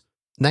trainers,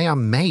 they are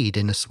made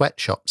in a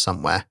sweatshop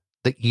somewhere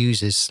that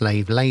uses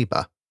slave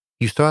labour.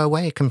 You throw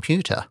away a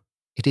computer,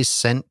 it is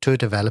sent to a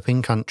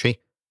developing country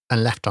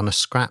and left on a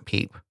scrap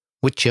heap,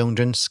 with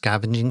children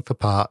scavenging for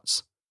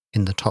parts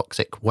in the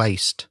toxic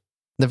waste.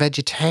 The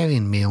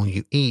vegetarian meal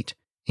you eat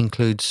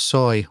includes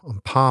soy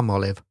and palm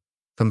olive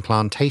from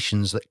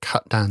plantations that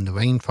cut down the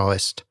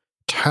rainforest,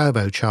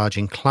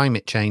 turbocharging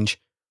climate change,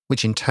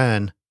 which in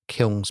turn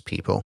kills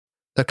people.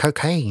 The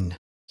cocaine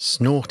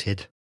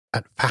snorted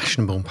at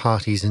fashionable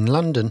parties in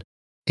London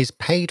is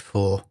paid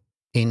for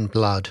in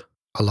blood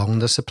along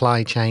the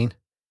supply chain.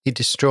 It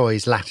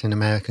destroys Latin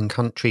American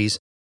countries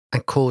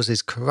and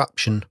causes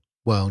corruption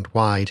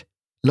worldwide.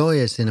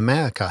 Lawyers in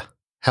America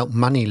help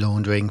money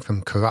laundering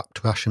from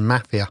corrupt Russian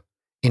mafia,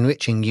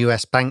 enriching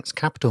US banks'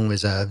 capital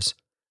reserves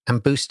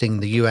and boosting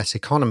the US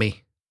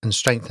economy and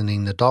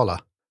strengthening the dollar.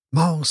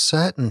 Moral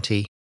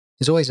certainty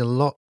is always a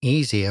lot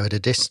easier at a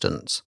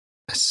distance,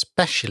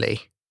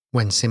 especially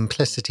when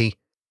simplicity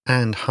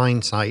and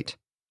hindsight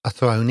are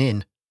thrown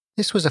in.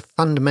 This was a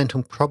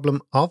fundamental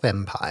problem of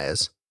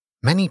empires.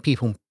 Many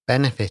people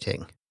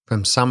benefiting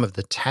from some of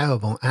the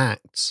terrible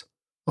acts,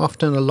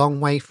 often a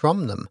long way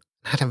from them,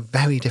 had a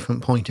very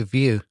different point of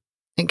view.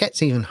 It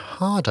gets even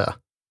harder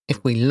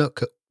if we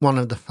look at one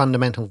of the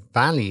fundamental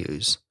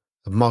values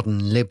of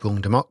modern liberal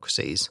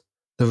democracies,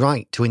 the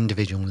right to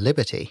individual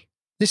liberty.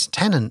 This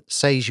tenet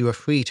says you are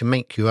free to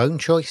make your own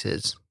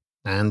choices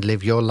and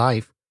live your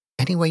life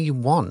any way you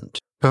want,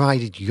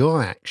 provided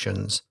your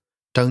actions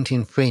don't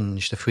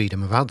infringe the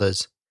freedom of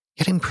others.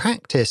 Yet in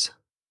practice,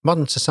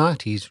 modern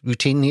societies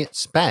routinely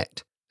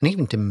expect and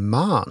even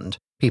demand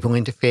people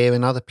interfere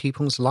in other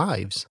people's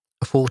lives.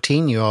 A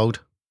 14-year-old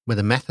with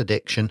a meth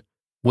addiction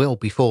will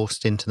be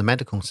forced into the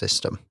medical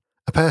system.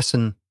 A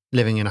person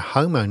living in a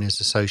homeowners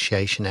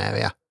association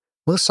area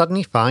will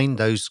suddenly find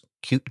those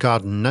cute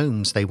garden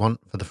gnomes they want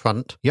for the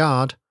front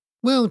yard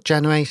will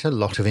generate a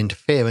lot of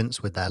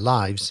interference with their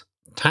lives.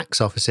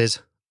 Tax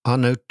offices are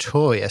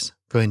notorious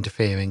for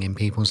interfering in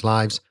people's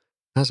lives,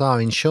 as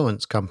are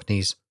insurance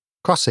companies.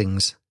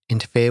 Crossings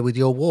interfere with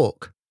your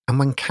walk, and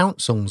when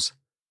councils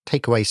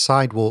take away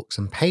sidewalks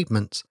and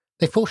pavements,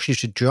 they force you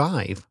to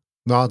drive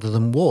rather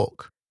than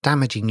walk,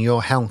 damaging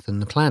your health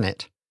and the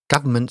planet.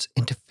 Governments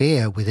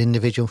interfere with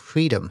individual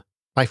freedom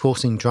by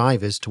forcing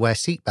drivers to wear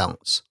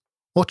seatbelts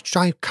or to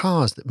drive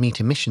cars that meet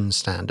emissions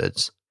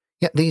standards.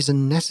 Yet these are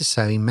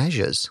necessary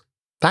measures.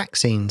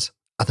 Vaccines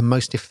are the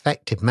most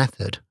effective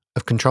method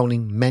of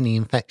controlling many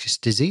infectious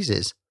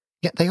diseases,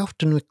 yet they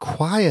often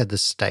require the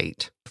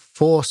state to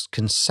force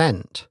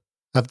consent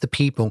of the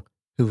people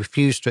who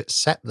refuse to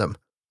accept them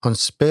on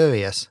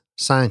spurious,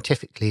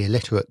 scientifically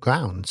illiterate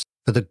grounds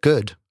for the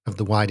good of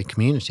the wider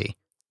community.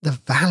 The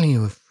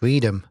value of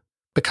freedom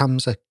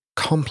becomes a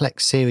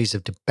complex series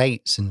of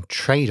debates and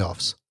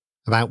trade-offs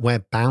about where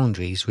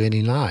boundaries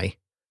really lie.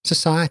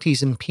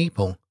 Societies and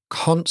people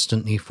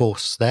constantly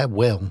force their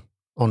will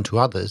onto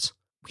others.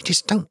 We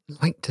just don't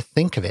like to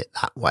think of it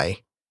that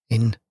way.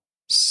 In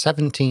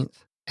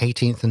 17th,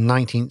 18th and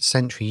 19th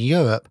century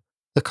Europe,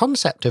 the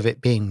concept of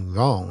it being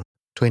wrong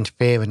to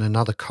interfere in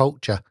another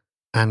culture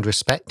and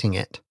respecting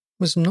it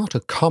was not a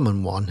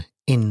common one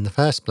in the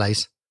first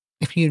place.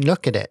 If you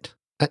look at it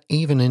at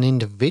even an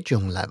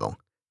individual level,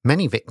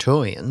 many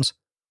Victorians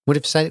would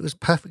have said it was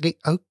perfectly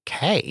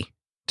okay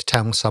to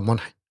tell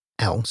someone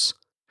else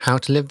how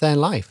to live their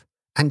life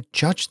and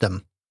judge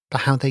them for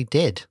how they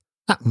did.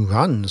 That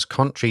runs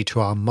contrary to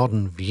our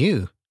modern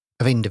view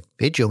of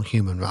individual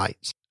human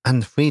rights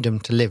and the freedom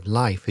to live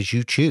life as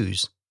you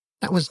choose.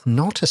 That was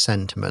not a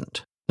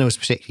sentiment that was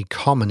particularly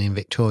common in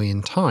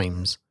Victorian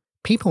times.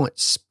 People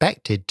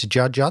expected to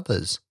judge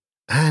others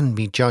and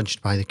be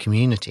judged by the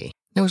community.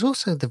 There was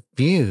also the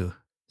view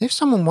that if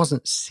someone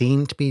wasn't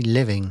seen to be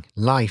living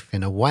life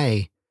in a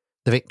way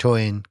the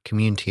Victorian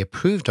community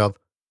approved of,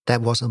 there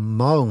was a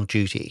moral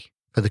duty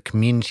for the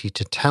community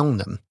to tell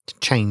them to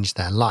change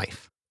their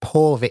life.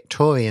 Poor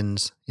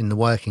Victorians in the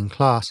working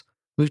class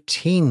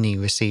routinely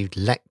received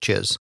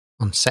lectures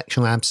on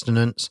sexual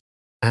abstinence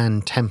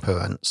and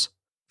temperance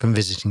from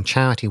visiting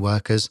charity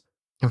workers,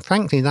 and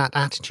frankly that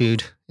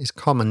attitude is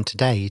common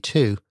today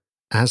too.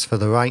 As for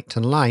the right to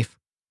life,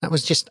 that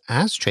was just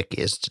as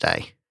tricky as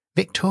today.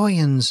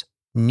 Victorians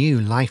knew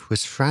life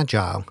was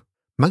fragile.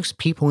 Most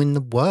people in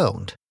the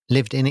world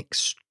lived in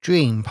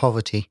extreme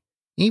poverty,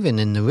 even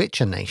in the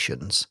richer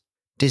nations.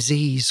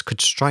 Disease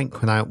could strike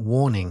without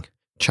warning.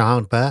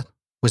 Childbirth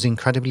was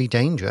incredibly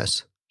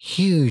dangerous.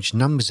 Huge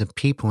numbers of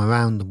people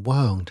around the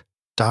world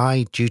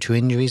died due to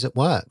injuries at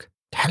work.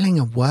 Telling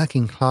a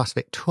working-class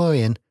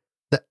Victorian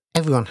that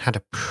everyone had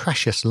a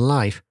precious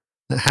life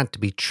that had to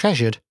be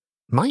treasured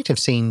might have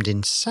seemed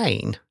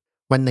insane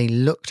when they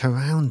looked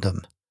around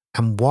them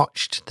and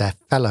watched their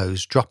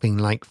fellows dropping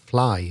like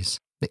flies.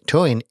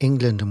 Victorian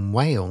England and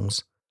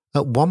Wales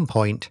at one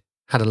point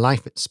had a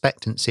life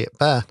expectancy at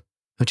birth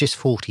of just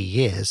 40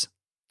 years,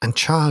 and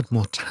child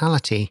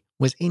mortality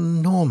was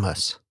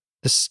enormous.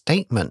 The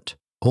statement,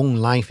 all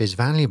life is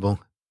valuable,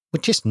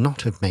 would just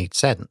not have made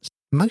sense.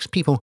 Most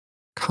people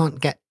can't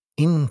get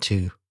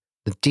into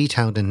the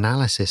detailed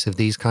analysis of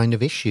these kind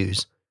of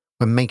issues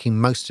when making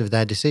most of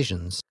their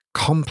decisions.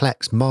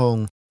 Complex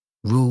moral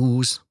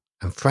rules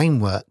and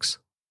frameworks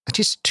are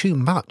just too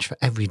much for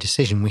every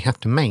decision we have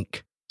to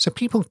make. So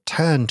people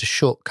turn to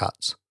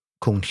shortcuts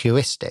called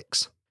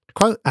heuristics. To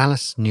quote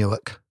Alice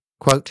Newark,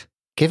 quote,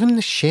 "Given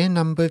the sheer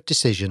number of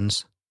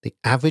decisions the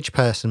average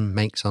person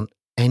makes on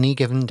any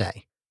given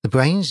day, the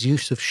brain's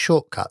use of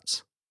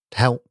shortcuts to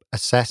help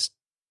assess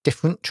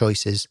different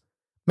choices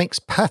makes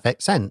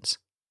perfect sense.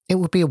 It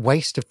would be a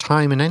waste of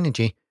time and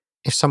energy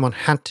if someone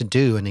had to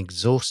do an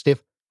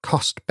exhaustive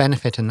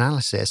cost-benefit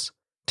analysis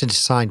to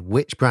decide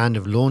which brand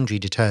of laundry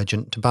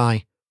detergent to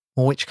buy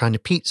or which kind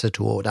of pizza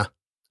to order.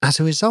 As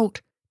a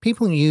result,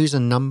 people use a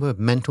number of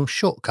mental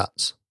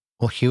shortcuts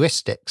or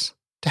heuristics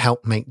to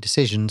help make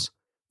decisions,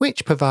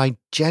 which provide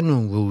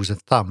general rules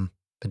of thumb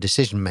for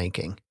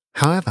decision-making.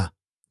 However,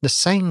 the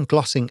same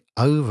glossing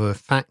over of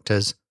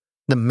factors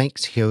that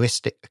makes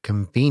heuristic a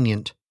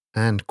convenient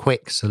and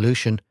quick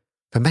solution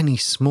for many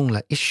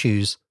smaller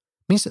issues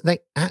means that they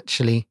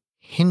actually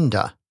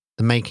hinder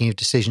the making of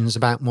decisions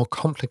about more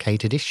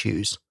complicated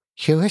issues.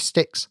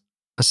 Heuristics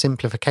are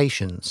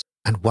simplifications,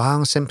 and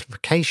while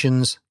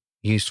simplifications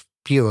use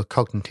fewer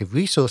cognitive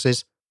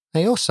resources,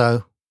 they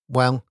also,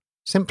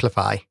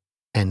 simplify."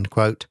 End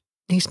quote.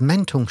 These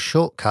mental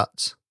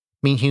shortcuts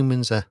mean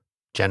humans are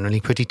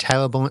generally pretty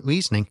terrible at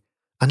reasoning,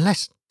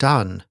 unless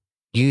done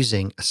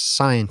using a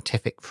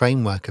scientific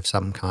framework of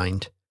some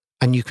kind,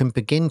 and you can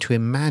begin to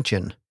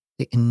imagine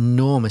the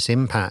enormous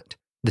impact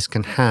this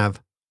can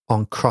have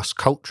on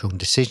cross-cultural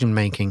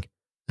decision-making,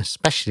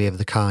 especially of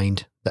the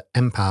kind that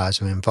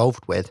empires are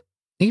involved with.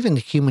 Even the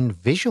human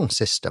visual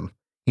system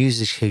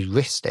uses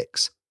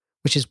heuristics,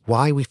 which is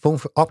why we fall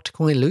for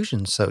optical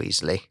illusions so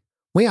easily.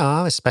 We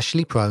are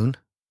especially prone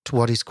to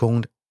what is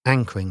called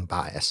anchoring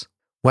bias,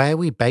 where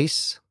we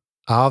base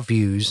our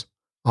views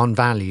on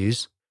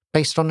values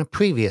based on a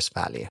previous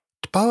value.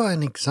 To borrow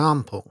an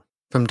example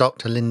from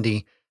Dr.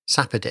 Lindy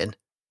Sapodin,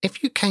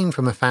 if you came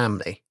from a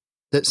family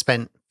that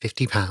spent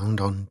 £50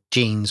 on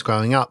jeans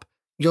growing up,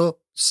 your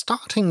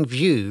starting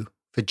view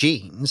for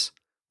jeans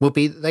will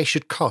be that they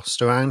should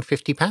cost around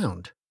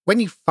 £50. When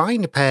you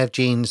find a pair of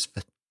jeans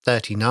for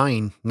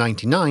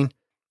 $39.99,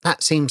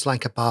 that seems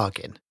like a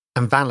bargain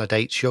and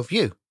validates your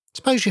view.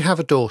 Suppose you have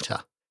a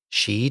daughter.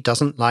 She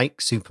doesn't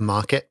like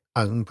supermarket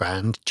own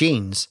brand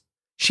jeans.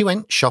 She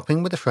went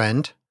shopping with a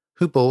friend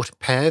who bought a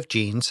pair of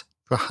jeans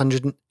for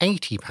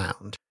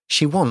 £180.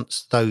 She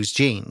wants those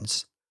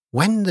jeans.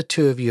 When the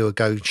two of you are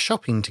going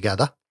shopping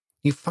together,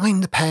 you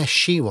find the pair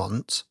she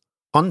wants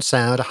on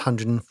sale at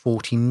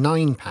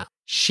 £149.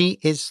 She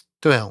is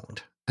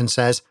thrilled and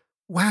says,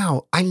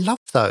 "Wow, I love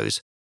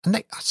those, and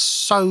they are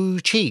so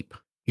cheap."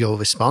 Your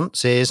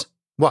response is,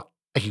 "What,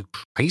 are you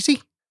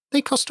crazy?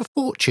 They cost a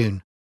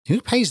fortune.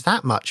 Who pays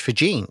that much for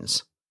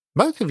jeans?"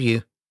 Both of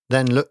you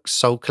then look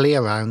sulkily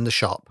around the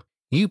shop.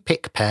 You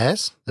pick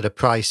pairs that are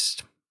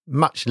priced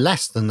much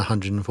less than the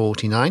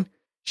 $149.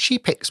 She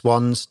picks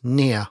ones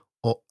near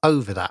or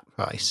over that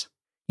price.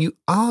 You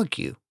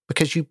argue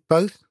because you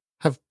both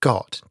have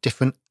got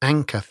different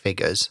anchor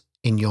figures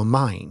in your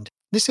mind.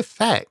 This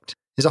effect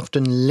is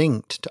often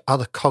linked to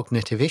other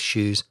cognitive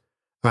issues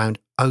around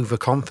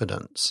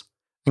overconfidence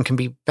and can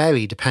be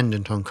very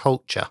dependent on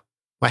culture.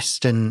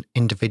 Western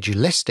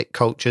individualistic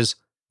cultures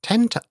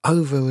tend to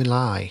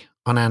over-rely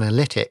on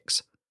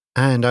analytics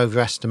and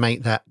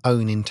overestimate their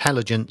own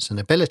intelligence and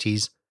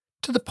abilities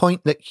to the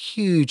point that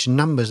huge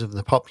numbers of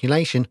the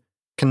population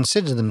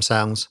consider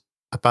themselves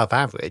above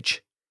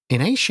average.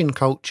 In Asian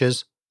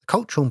cultures, the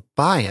cultural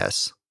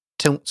bias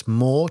tilts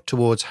more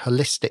towards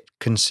holistic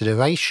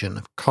consideration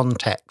of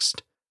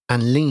context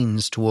and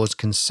leans towards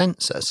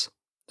consensus.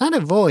 That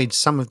avoids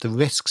some of the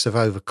risks of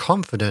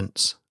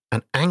overconfidence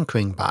and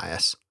anchoring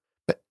bias,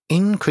 but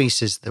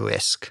increases the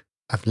risk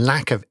of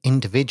lack of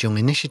individual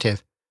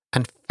initiative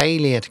and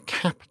failure to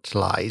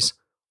capitalize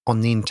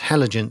on the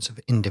intelligence of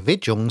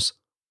individuals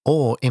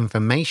or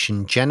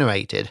information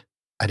generated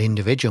at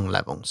individual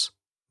levels.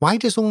 Why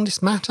does all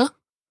this matter?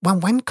 Well,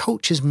 when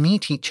cultures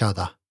meet each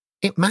other,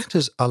 it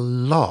matters a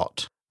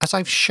lot. As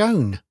I've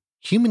shown,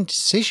 human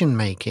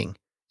decision-making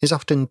is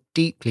often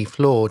deeply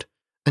flawed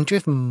and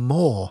driven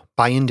more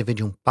by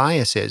individual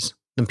biases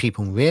than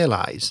people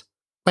realize.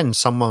 When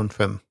someone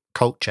from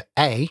culture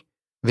A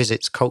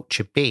visits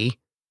culture B,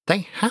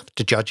 they have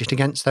to judge it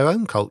against their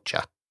own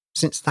culture,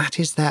 since that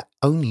is their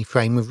only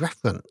frame of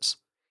reference.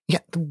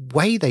 Yet the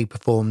way they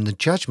perform the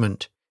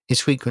judgment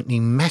is frequently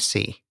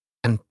messy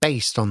and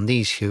based on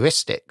these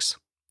heuristics.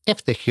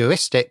 If the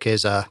heuristic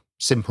is a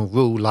simple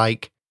rule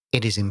like,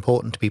 it is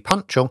important to be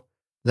punctual,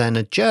 then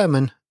a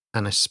German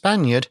and a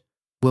Spaniard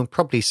will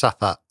probably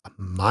suffer a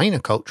minor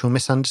cultural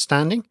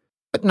misunderstanding,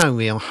 but no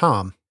real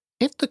harm.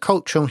 If the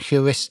cultural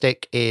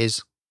heuristic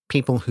is,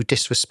 people who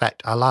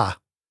disrespect Allah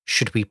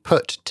should be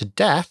put to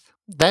death,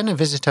 then a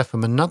visitor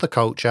from another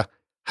culture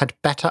had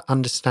better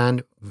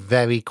understand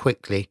very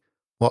quickly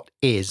what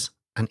is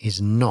and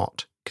is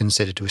not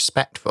considered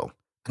respectful.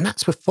 And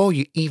that's before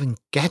you even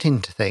get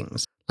into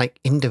things like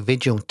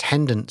individual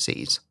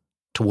tendencies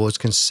towards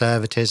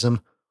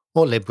conservatism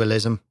or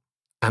liberalism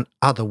and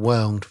other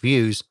world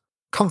views.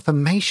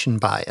 Confirmation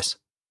bias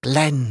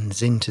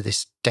blends into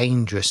this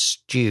dangerous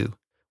stew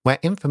where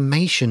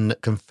information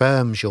that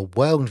confirms your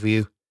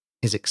worldview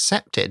is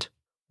accepted,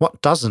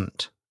 what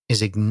doesn't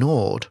is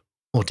ignored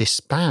or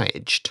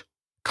disparaged.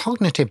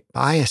 Cognitive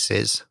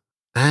biases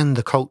and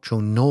the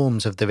cultural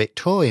norms of the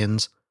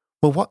Victorians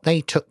were what they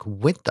took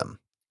with them.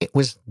 It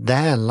was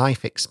their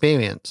life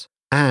experience,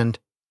 and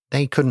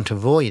they couldn't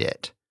avoid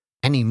it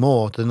any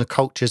more than the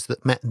cultures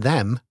that met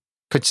them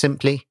could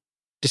simply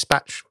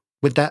dispatch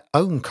with their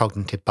own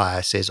cognitive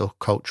biases or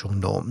cultural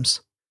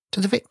norms.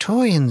 To the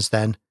Victorians,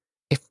 then,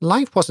 if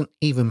life wasn't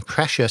even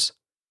precious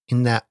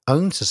in their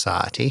own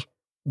society,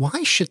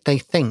 why should they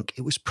think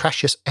it was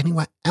precious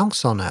anywhere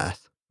else on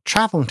Earth?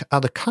 Travel to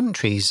other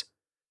countries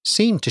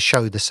seemed to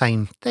show the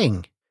same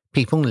thing.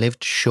 People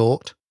lived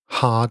short,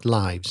 hard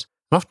lives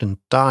and often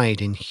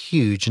died in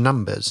huge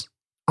numbers.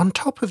 On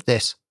top of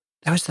this,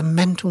 there was the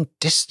mental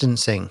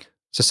distancing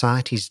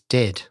societies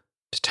did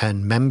to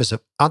turn members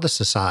of other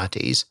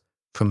societies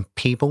from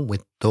people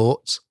with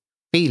thoughts,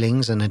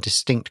 feelings and a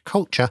distinct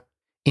culture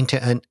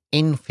into an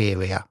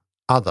inferior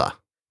other.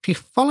 If you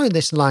follow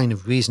this line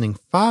of reasoning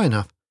far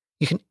enough,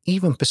 you can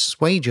even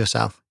persuade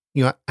yourself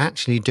you are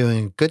actually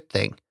doing a good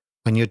thing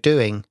when you're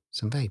doing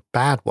some very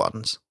bad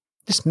ones.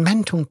 This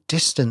mental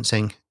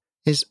distancing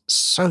is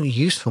so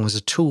useful as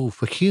a tool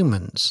for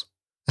humans,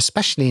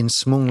 especially in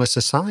smaller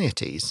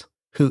societies.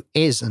 Who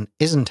is and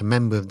isn't a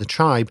member of the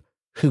tribe,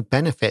 who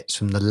benefits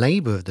from the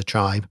labour of the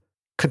tribe,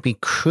 could be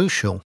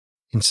crucial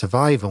in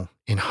survival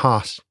in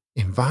harsh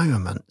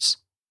environments.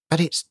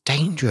 But it's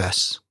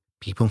dangerous.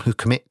 People who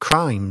commit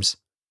crimes,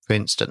 for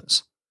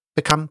instance,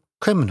 become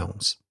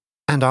criminals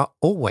and are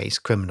always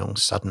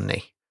criminals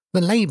suddenly.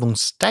 The label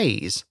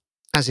stays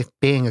as if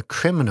being a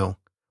criminal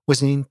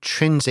was an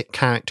intrinsic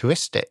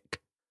characteristic,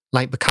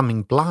 like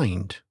becoming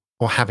blind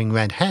or having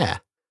red hair.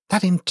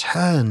 That in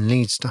turn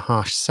leads to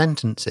harsh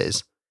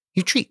sentences.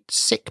 You treat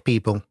sick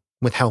people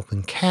with help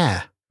and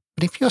care.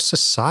 But if your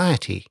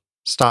society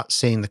starts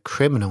seeing the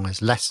criminal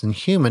as less than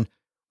human,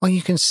 well,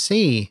 you can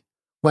see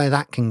where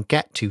that can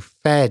get to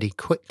fairly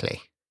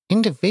quickly.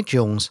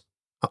 Individuals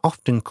are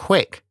often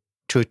quick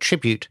to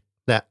attribute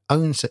their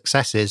own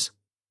successes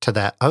to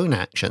their own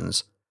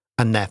actions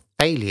and their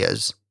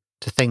failures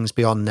to things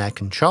beyond their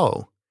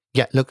control,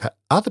 yet look at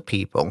other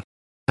people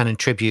and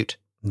attribute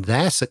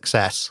their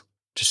success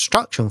to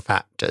structural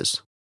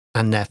factors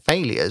and their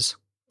failures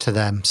to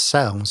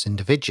themselves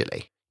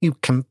individually. You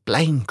can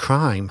blame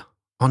crime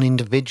on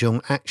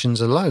individual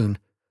actions alone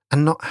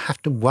and not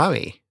have to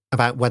worry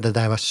about whether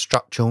there are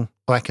structural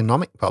or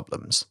economic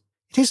problems.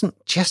 It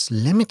isn't just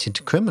limited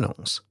to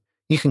criminals.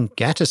 You can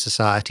get a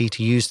society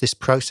to use this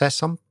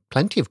process on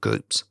plenty of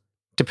groups.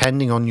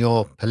 Depending on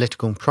your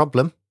political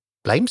problem,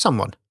 blame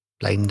someone.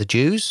 Blame the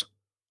Jews,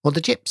 or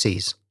the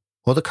Gypsies,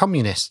 or the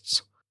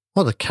communists,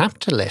 or the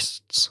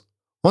capitalists,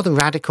 or the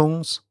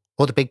radicals,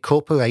 or the big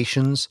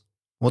corporations,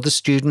 or the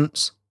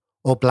students,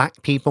 or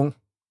black people,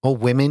 or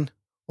women,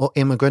 or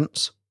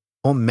immigrants,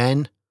 or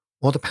men,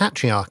 or the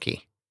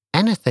patriarchy.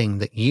 Anything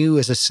that you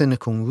as a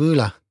cynical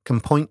ruler can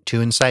point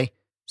to and say,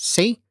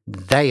 see,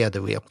 they are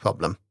the real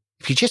problem.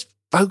 If you just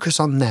focus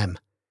on them,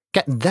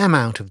 get them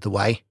out of the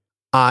way,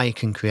 I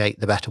can create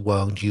the better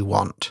world you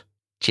want.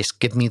 Just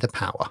give me the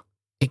power.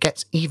 It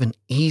gets even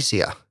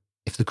easier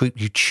if the group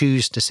you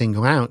choose to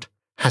single out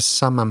has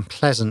some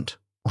unpleasant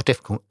or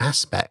difficult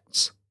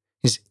aspects.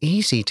 It's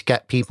easy to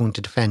get people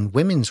to defend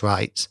women's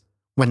rights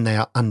when they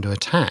are under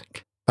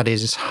attack, but it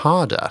is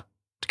harder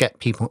to get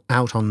people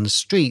out on the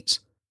streets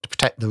to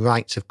protect the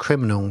rights of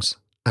criminals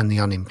and the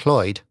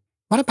unemployed.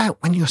 What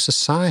about when your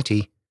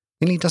society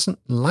really doesn't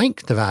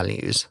like the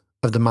values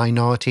of the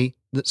minority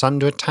that's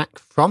under attack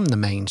from the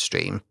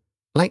mainstream?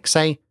 Like,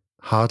 say,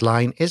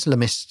 hardline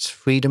Islamists'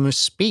 freedom of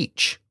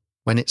speech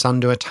when it's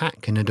under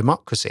attack in a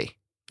democracy.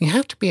 You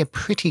have to be a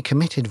pretty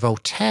committed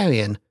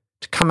Voltairean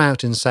to come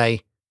out and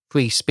say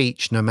free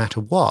speech no matter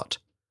what,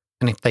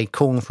 and if they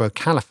call for a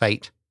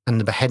caliphate and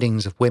the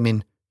beheadings of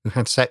women who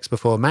had sex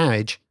before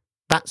marriage,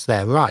 that's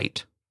their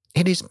right.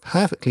 It is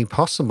perfectly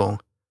possible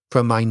for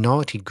a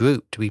minority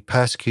group to be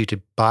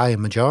persecuted by a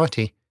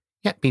majority,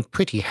 yet be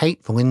pretty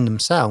hateful in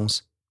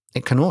themselves.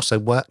 It can also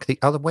work the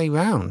other way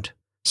round.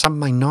 Some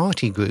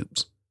minority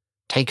groups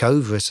take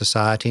over a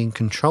society and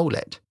control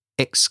it,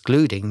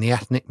 excluding the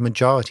ethnic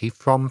majority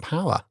from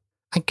power.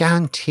 I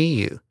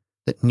guarantee you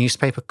that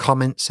newspaper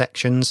comment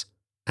sections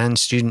and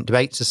student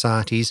debate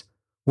societies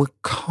will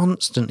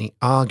constantly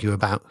argue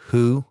about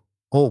who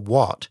or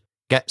what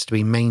gets to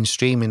be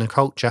mainstream in a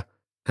culture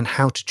and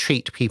how to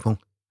treat people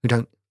who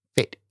don't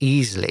fit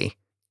easily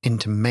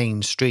into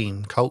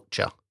mainstream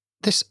culture.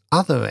 This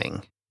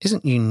othering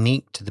isn't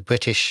unique to the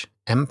British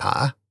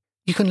Empire.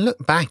 You can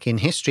look back in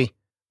history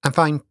and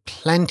find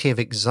plenty of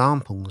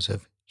examples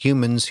of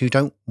humans who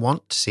don't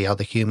want to see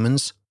other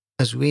humans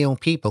as real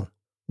people.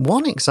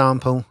 One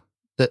example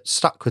that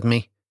stuck with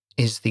me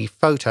is the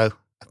photo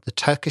of the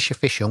Turkish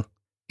official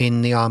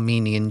in the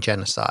Armenian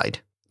genocide.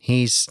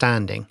 He's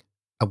standing,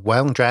 a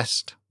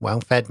well-dressed,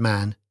 well-fed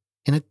man,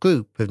 in a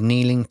group of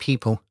kneeling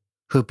people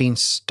who have been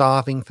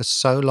starving for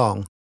so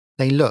long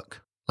they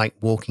look like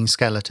walking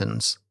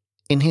skeletons.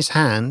 In his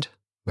hand,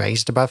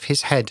 raised above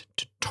his head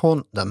to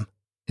taunt them,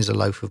 is a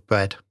loaf of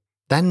bread.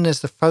 Then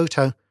there's the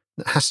photo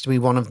that has to be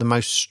one of the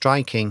most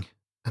striking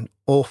and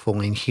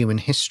awful in human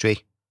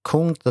history,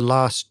 called The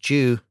Last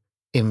Jew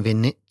in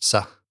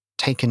Vinnitsa,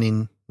 taken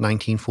in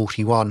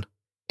 1941.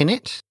 In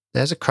it,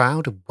 there's a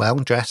crowd of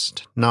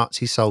well-dressed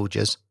Nazi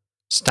soldiers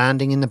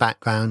standing in the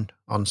background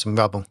on some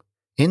rubble.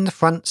 In the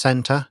front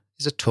centre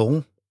is a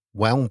tall,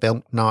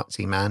 well-built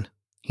Nazi man.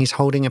 He's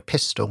holding a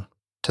pistol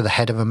to the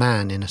head of a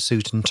man in a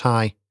suit and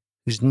tie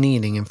who's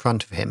kneeling in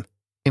front of him.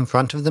 In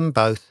front of them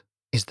both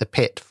is the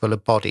pit full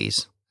of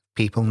bodies,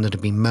 people that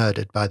have been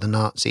murdered by the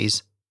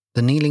Nazis.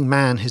 The kneeling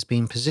man has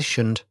been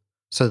positioned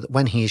so that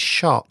when he is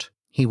shot,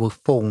 he will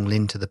fall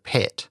into the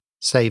pit,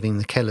 saving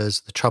the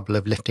killers the trouble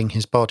of lifting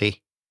his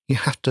body. You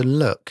have to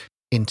look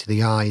into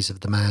the eyes of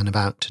the man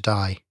about to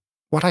die.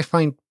 What I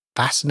find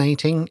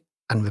fascinating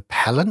and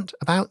repellent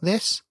about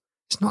this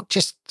is not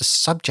just the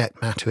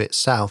subject matter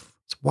itself,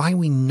 it's why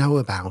we know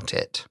about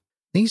it.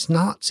 These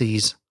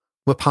Nazis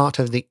were part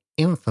of the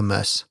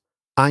infamous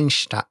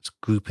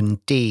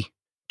Einsatzgruppen D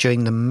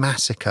during the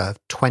massacre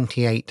of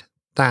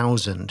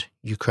 28,000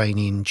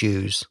 Ukrainian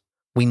Jews.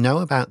 We know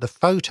about the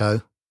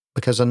photo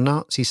because a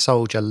Nazi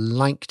soldier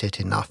liked it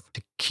enough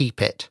to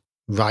keep it,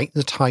 write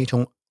the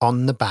title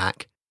on the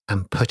back,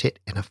 and put it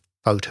in a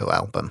photo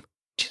album.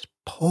 Just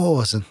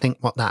pause and think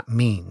what that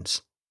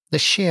means. The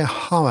sheer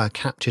horror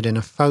captured in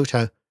a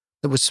photo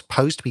that was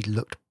supposed to be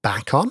looked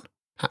back on,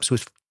 perhaps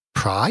with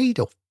pride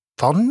or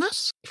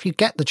fondness. If you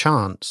get the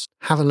chance,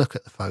 have a look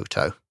at the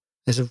photo.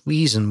 There's a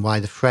reason why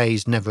the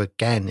phrase "never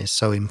again" is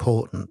so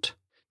important.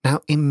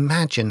 Now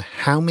imagine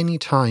how many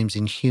times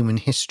in human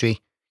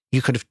history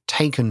you could have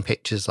taken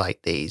pictures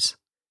like these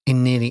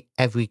in nearly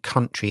every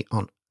country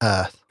on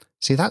Earth.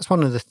 See, that's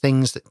one of the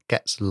things that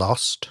gets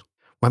lost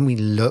when we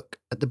look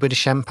at the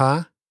British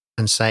Empire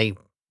and say,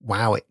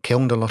 wow, it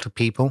killed a lot of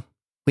people.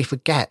 We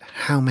forget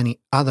how many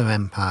other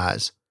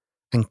empires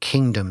and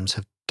kingdoms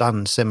have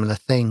done similar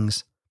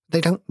things.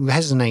 They don't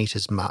resonate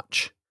as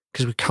much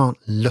because we can't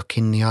look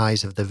in the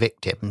eyes of the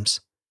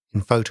victims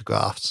in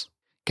photographs.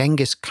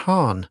 Genghis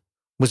Khan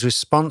was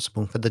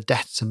responsible for the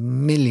deaths of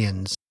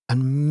millions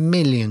and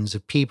millions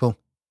of people.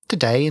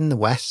 Today in the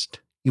West,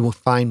 you will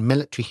find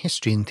military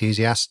history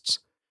enthusiasts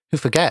who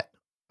forget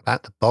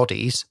about the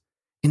bodies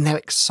in their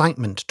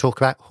excitement to talk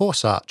about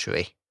horse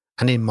archery.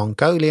 And in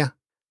Mongolia,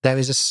 there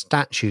is a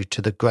statue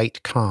to the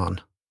Great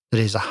Khan that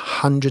is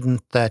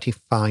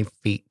 135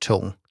 feet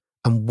tall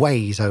and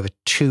weighs over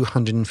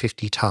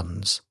 250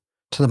 tons.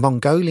 To the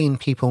Mongolian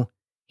people,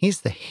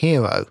 he's the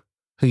hero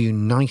who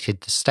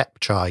united the steppe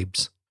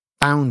tribes,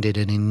 founded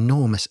an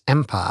enormous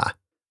empire,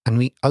 and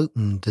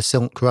reopened the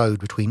Silk Road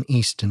between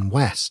East and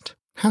West.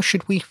 How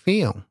should we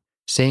feel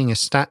seeing a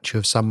statue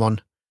of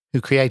someone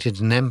who created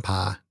an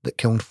empire that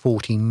killed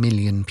 40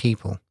 million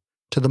people?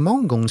 To the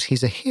Mongols,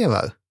 he's a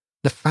hero,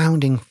 the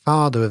founding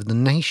father of the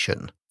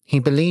nation. He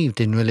believed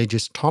in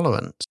religious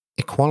tolerance,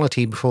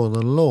 equality before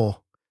the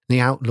law, the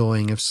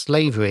outlawing of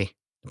slavery,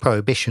 the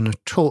prohibition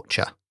of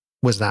torture.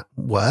 Was that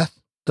worth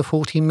the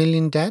 40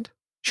 million dead?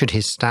 Should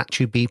his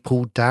statue be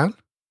pulled down?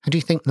 How do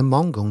you think the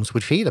Mongols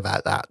would feel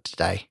about that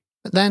today?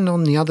 But then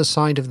on the other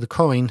side of the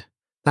coin,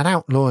 that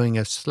outlawing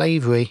of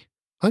slavery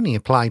only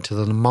applied to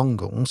the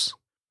Mongols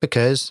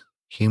because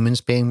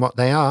humans being what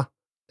they are,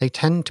 they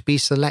tend to be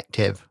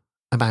selective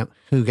about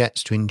who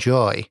gets to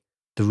enjoy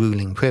the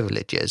ruling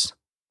privileges.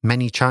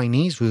 Many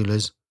Chinese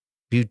rulers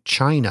viewed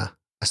China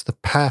as the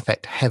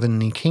perfect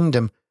heavenly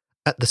kingdom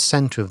at the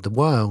centre of the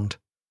world,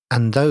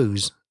 and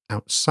those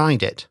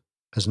outside it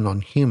as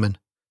non-human.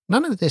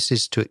 None of this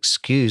is to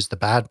excuse the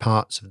bad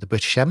parts of the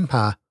British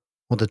Empire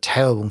or the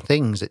terrible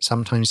things it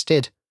sometimes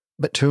did,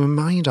 but to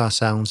remind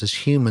ourselves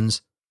as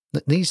humans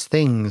that these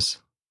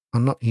things are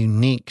not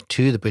unique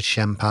to the British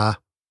Empire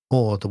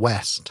or the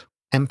West.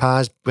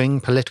 Empires bring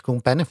political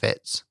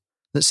benefits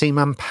that seem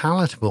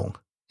unpalatable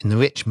in the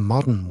rich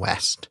modern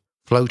West,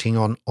 floating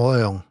on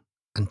oil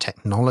and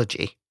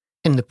technology.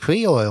 In the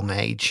pre-oil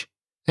age,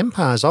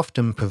 empires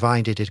often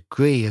provided a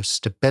degree of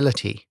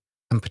stability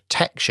and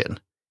protection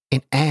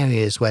in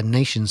areas where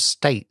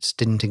nation-states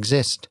didn't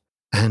exist,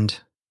 and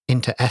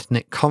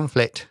inter-ethnic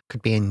conflict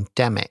could be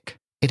endemic.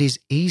 It is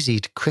easy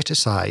to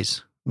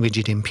criticize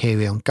rigid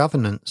imperial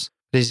governance,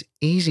 but it is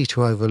easy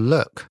to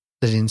overlook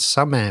that in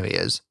some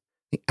areas,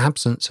 the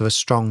absence of a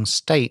strong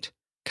state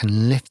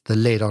can lift the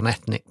lid on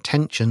ethnic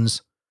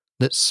tensions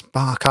that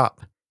spark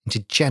up into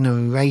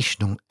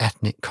generational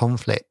ethnic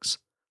conflicts,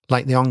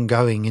 like the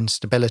ongoing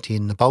instability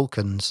in the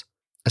Balkans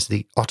as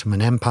the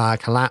Ottoman Empire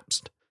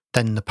collapsed,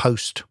 then the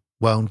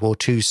post-World War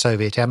II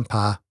Soviet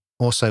Empire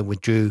also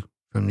withdrew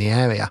from the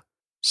area.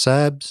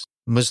 Serbs,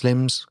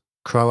 Muslims,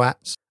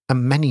 Croats,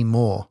 and many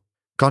more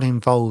got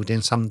involved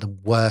in some of the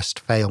worst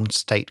failed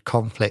state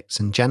conflicts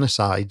and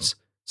genocides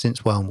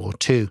since World War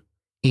II.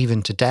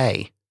 Even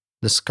today,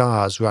 the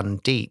scars run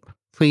deep.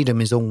 Freedom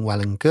is all well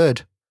and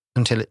good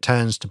until it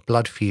turns to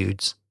blood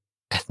feuds,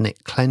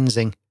 ethnic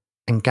cleansing,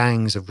 and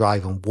gangs of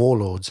rival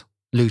warlords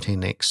looting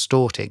and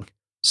extorting.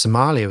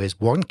 Somalia is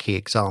one key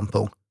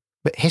example,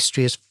 but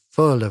history is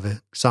full of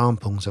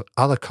examples of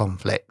other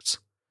conflicts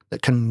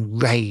that can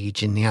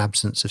rage in the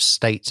absence of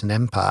states and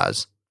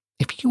empires.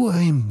 If you were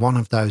in one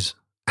of those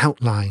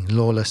outlying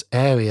lawless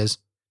areas,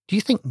 do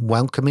you think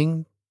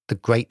welcoming the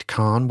Great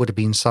Khan would have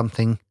been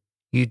something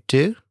you'd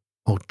do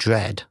or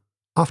dread?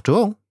 After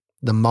all,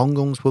 the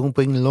Mongols will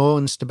bring law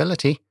and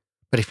stability,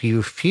 but if you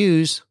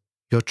refuse,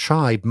 your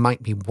tribe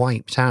might be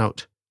wiped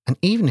out, and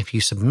even if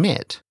you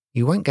submit,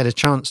 you won't get a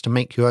chance to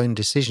make your own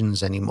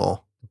decisions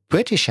anymore. The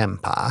British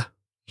Empire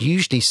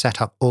usually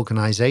set up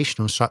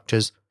organisational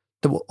structures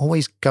that were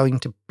always going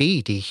to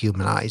be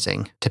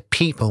dehumanising to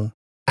people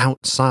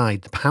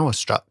outside the power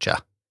structure.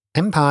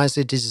 Empires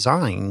are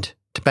designed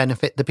to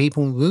benefit the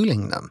people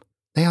ruling them.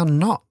 They are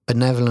not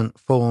benevolent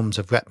forms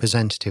of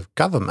representative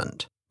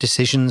government.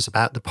 Decisions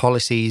about the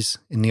policies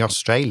in the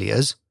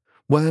Australias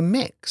were a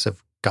mix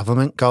of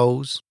government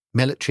goals,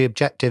 military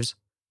objectives,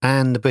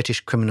 and the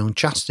British criminal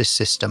justice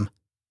system,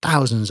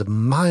 thousands of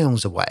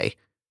miles away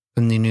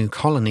from the new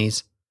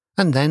colonies,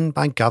 and then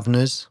by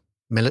governors,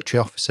 military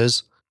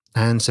officers,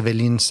 and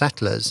civilian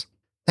settlers.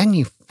 Then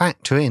you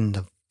factor in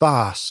the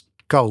vast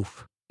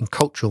gulf in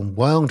cultural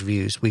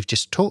worldviews we've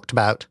just talked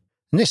about,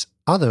 and this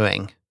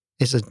othering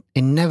is an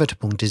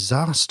inevitable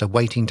disaster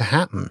waiting to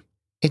happen.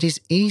 It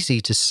is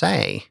easy to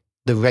say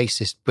the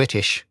racist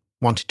British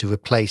wanted to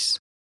replace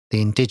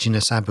the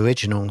indigenous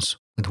Aboriginals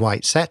with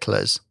white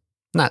settlers.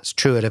 That's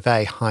true at a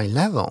very high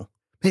level,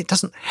 but it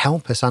doesn't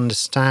help us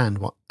understand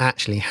what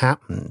actually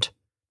happened,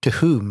 to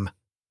whom,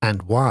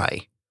 and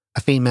why.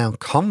 A female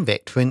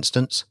convict, for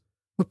instance,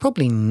 would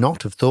probably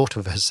not have thought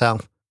of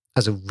herself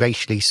as a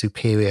racially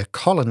superior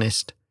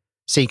colonist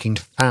seeking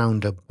to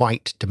found a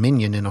white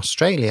dominion in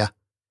Australia.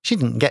 She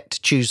didn't get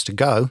to choose to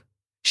go.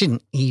 She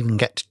didn't even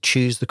get to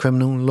choose the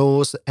criminal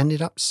laws that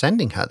ended up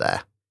sending her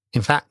there.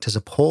 In fact, as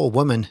a poor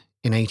woman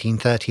in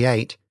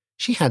 1838,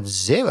 she had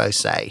zero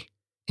say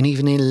in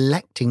even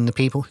electing the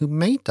people who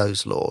made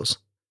those laws.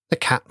 The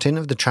captain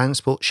of the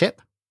transport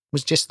ship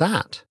was just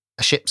that,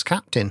 a ship's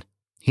captain.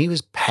 He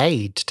was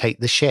paid to take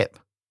the ship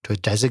to a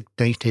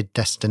designated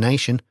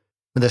destination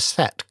with a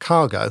set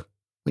cargo,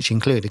 which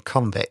included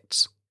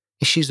convicts.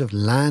 Issues of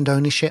land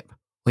ownership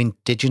or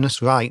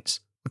indigenous rights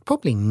would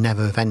probably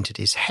never have entered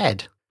his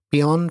head,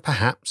 beyond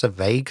perhaps a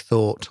vague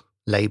thought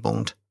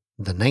labelled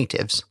the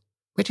natives.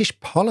 British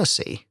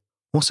policy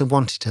also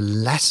wanted to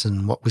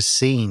lessen what was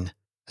seen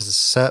as a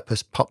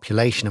surplus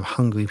population of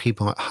hungry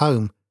people at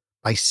home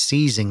by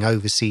seizing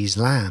overseas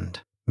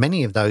land.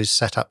 Many of those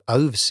set up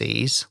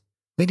overseas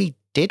really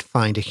did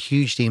find a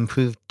hugely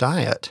improved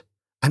diet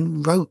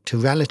and wrote to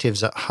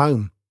relatives at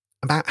home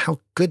about how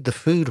good the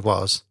food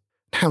was,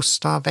 and how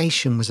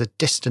starvation was a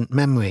distant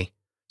memory,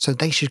 so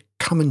they should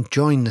come and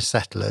join the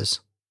settlers.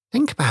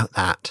 Think about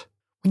that.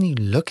 When you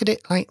look at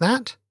it like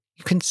that,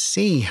 you can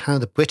see how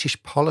the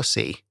British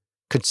policy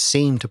could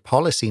seem to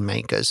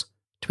policymakers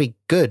to be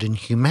good and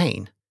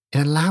humane. It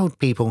allowed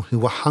people who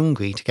were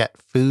hungry to get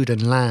food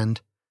and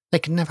land they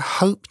could never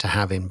hope to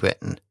have in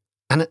Britain,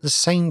 and at the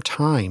same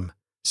time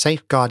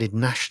safeguarded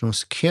national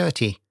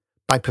security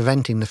by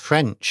preventing the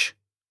French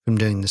from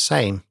doing the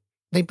same.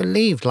 They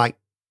believed, like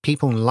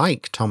people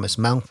like Thomas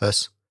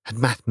Malthus, had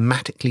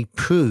mathematically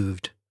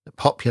proved that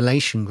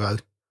population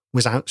growth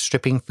was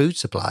outstripping food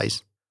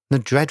supplies. The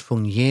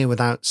dreadful year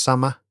without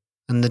summer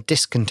and the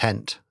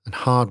discontent and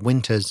hard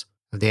winters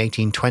of the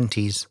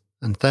 1820s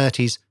and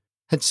 30s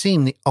had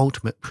seen the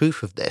ultimate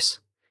proof of this.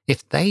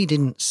 If they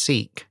didn't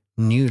seek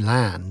new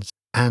lands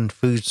and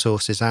food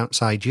sources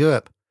outside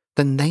Europe,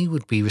 then they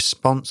would be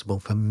responsible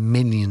for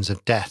millions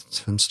of deaths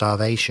from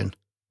starvation.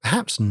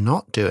 Perhaps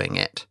not doing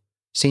it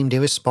seemed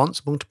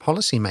irresponsible to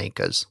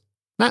policymakers.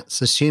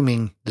 That's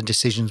assuming the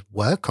decisions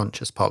were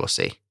conscious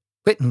policy.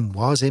 Britain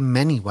was in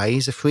many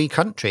ways a free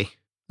country,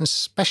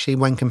 especially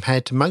when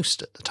compared to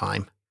most at the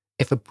time.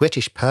 If a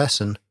British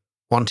person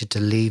wanted to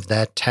leave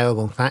their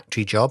terrible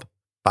factory job,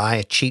 buy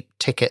a cheap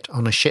ticket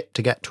on a ship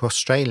to get to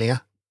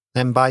Australia,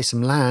 then buy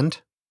some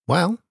land,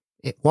 well,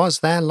 it was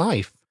their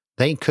life.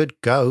 They could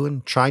go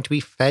and try to be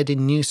fed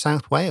in New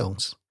South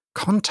Wales.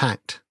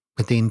 Contact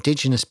with the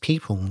indigenous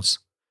peoples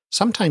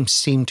sometimes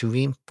seemed to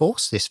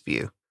reinforce this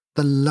view.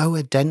 The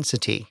lower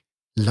density,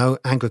 low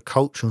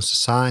agricultural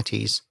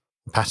societies,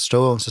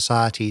 pastoral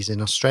societies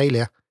in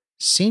Australia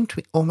seemed to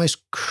be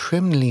almost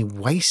criminally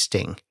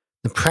wasting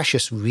the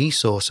precious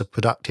resource of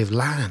productive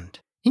land.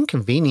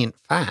 Inconvenient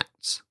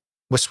facts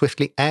were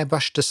swiftly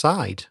airbrushed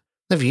aside.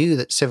 The view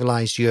that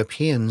civilized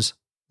Europeans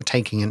were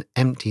taking an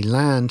empty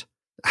land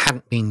that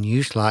hadn't been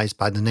utilized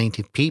by the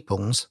native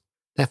peoples,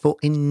 therefore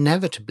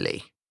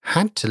inevitably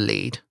had to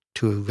lead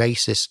to a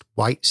racist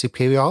white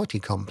superiority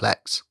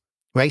complex.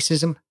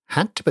 Racism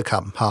had to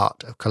become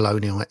part of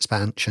colonial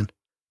expansion.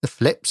 The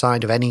flip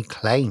side of any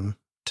claim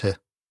to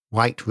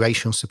white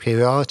racial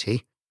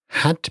superiority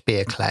had to be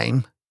a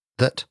claim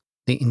that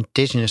the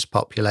indigenous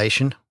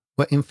population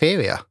were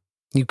inferior.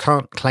 You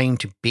can't claim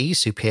to be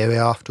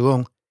superior after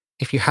all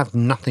if you have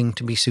nothing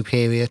to be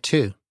superior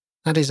to.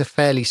 That is a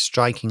fairly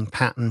striking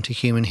pattern to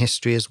human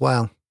history as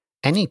well.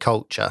 Any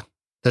culture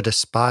that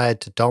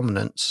aspired to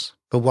dominance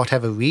for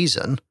whatever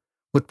reason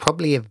would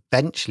probably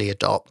eventually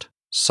adopt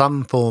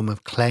some form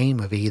of claim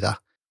of either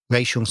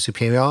racial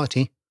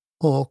superiority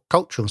or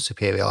cultural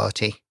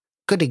superiority.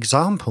 Good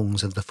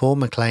examples of the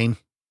former claim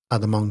are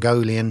the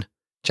Mongolian,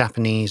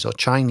 Japanese or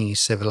Chinese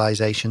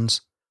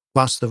civilizations,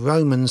 whilst the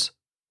Romans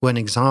were an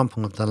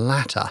example of the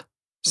latter,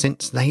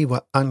 since they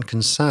were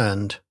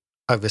unconcerned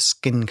over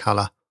skin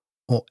colour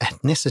or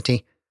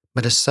ethnicity,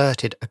 but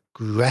asserted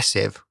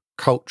aggressive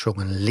cultural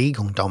and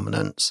legal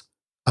dominance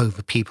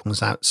over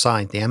peoples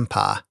outside the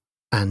empire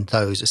and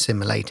those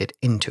assimilated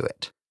into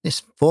it.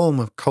 This form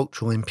of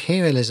cultural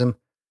imperialism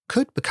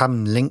could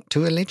become linked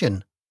to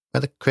religion,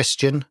 whether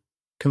Christian,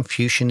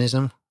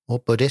 Confucianism or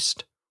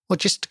Buddhist, or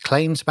just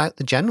claims about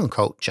the general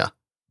culture.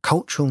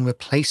 Cultural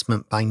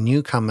replacement by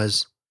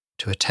newcomers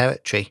to a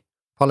territory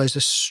follows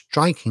a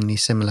strikingly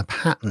similar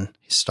pattern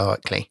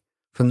historically,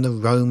 from the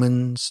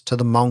Romans to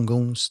the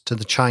Mongols to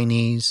the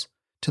Chinese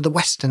to the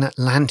Western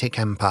Atlantic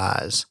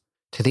empires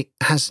to the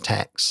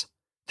Aztecs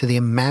to the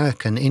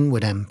American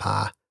Inward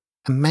Empire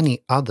and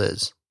many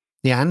others.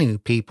 The Ainu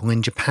people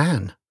in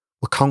Japan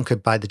were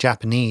conquered by the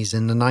Japanese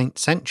in the 9th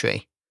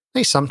century.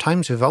 They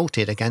sometimes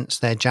revolted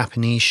against their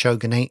Japanese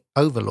shogunate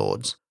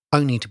overlords,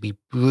 only to be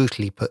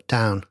brutally put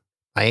down.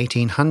 By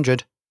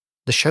 1800,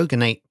 the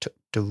shogunate took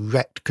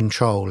direct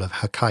control of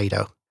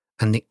Hokkaido,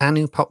 and the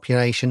Ainu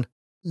population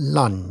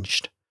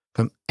lunged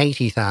from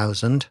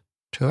 80,000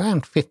 to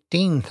around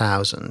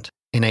 15,000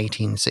 in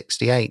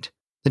 1868.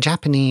 The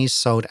Japanese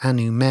sold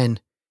Ainu men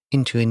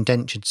into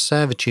indentured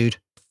servitude,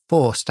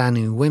 forced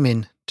Ainu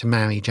women to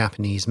marry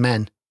Japanese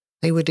men.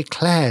 They were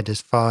declared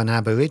as foreign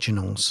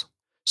aboriginals,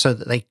 so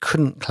that they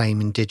couldn't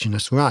claim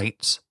indigenous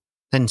rights,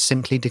 then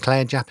simply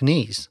declared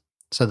Japanese,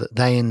 so that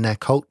they and their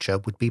culture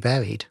would be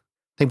buried.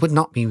 They would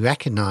not be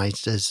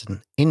recognised as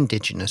an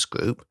indigenous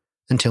group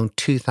until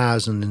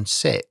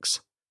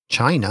 2006.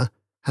 China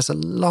has a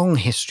long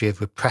history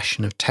of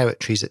repression of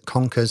territories it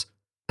conquers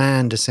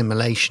and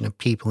assimilation of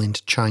people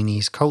into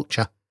Chinese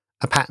culture,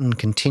 a pattern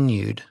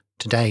continued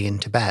today in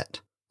Tibet.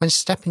 When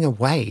stepping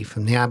away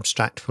from the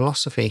abstract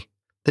philosophy,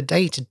 the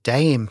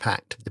day-to-day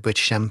impact of the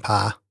British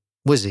Empire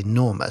was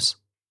enormous.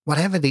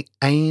 Whatever the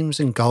aims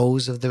and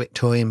goals of the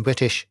Victorian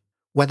British,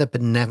 whether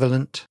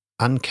benevolent,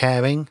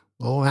 uncaring,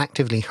 or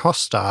actively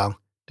hostile,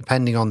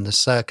 depending on the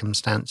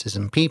circumstances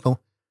and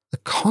people, the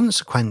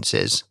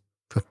consequences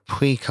for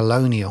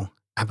pre-colonial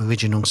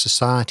Aboriginal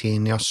society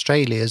in the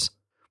Australias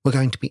were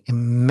going to be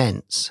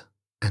immense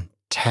and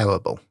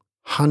terrible.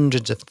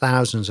 Hundreds of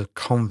thousands of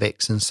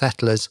convicts and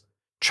settlers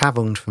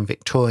travelled from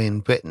Victorian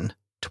Britain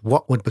to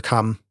what would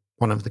become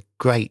one of the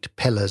great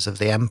pillars of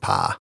the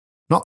empire.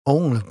 Not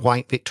all of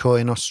white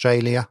Victorian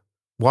Australia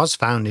was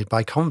founded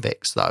by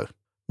convicts, though,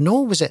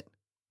 nor was it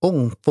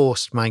all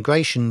forced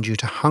migration due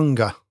to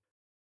hunger.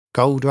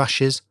 Gold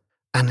rushes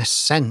and a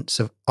sense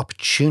of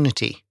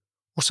opportunity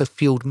also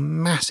fueled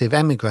massive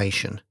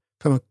emigration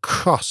from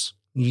across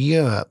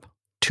Europe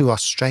to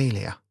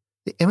Australia.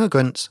 The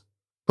immigrants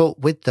brought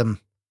with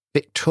them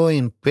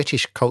Victorian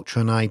British culture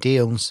and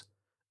ideals,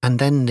 and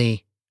then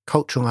the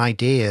cultural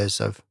ideas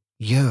of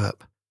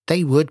Europe.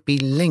 They would be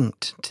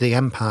linked to the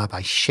empire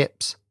by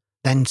ships,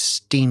 then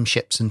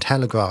steamships and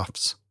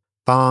telegraphs.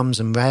 Farms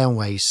and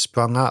railways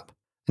sprung up,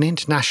 and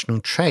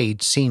international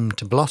trade seemed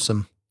to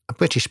blossom. A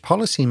British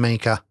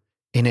policymaker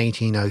in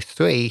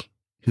 1803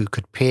 who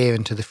could peer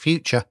into the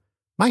future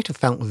might have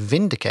felt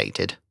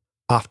vindicated.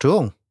 After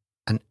all,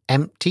 an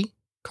empty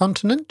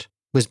continent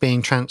was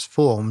being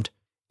transformed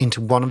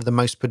into one of the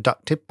most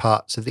productive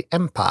parts of the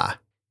empire.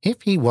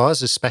 If he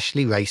was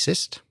especially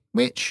racist,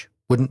 which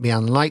wouldn't be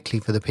unlikely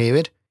for the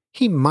period,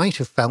 he might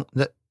have felt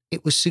that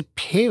it was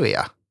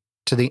superior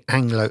to the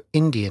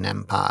Anglo-Indian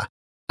Empire,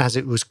 as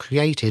it was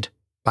created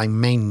by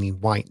mainly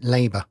white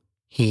labour.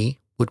 He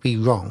would be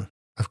wrong.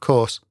 Of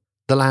course,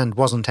 the land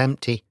wasn't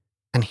empty,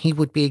 and he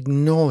would be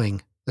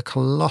ignoring the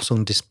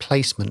colossal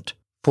displacement,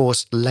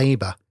 forced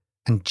labour,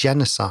 and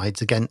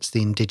genocides against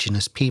the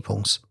indigenous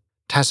peoples.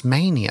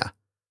 Tasmania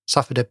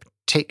suffered a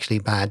particularly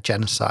bad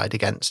genocide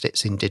against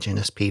its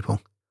indigenous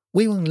people.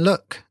 We will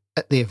look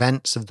at the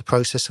events of the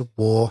process of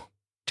war,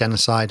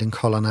 genocide and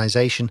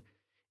colonisation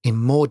in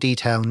more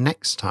detail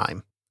next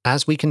time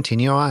as we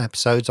continue our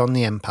episodes on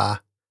the Empire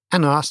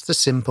and ask the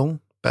simple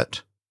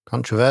but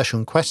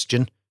controversial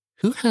question,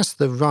 who has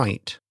the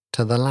right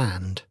to the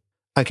land?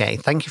 Okay,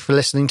 thank you for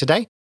listening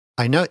today.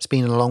 I know it's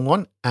been a long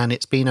one and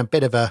it's been a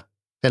bit of a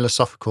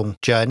philosophical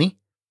journey,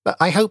 but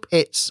I hope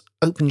it's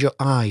opened your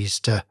eyes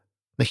to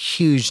the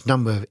huge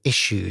number of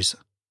issues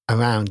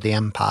around the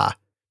Empire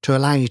to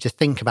allow you to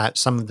think about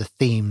some of the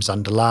themes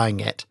underlying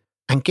it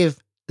and give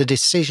the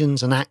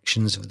decisions and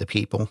actions of the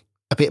people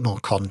a bit more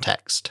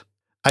context.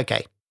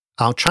 Okay,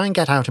 I'll try and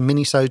get out a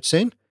mini-sode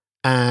soon,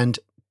 and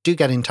do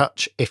get in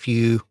touch if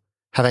you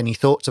have any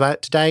thoughts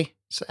about today's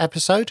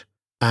episode,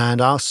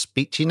 and I'll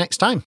speak to you next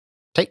time.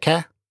 Take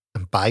care,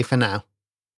 and bye for now.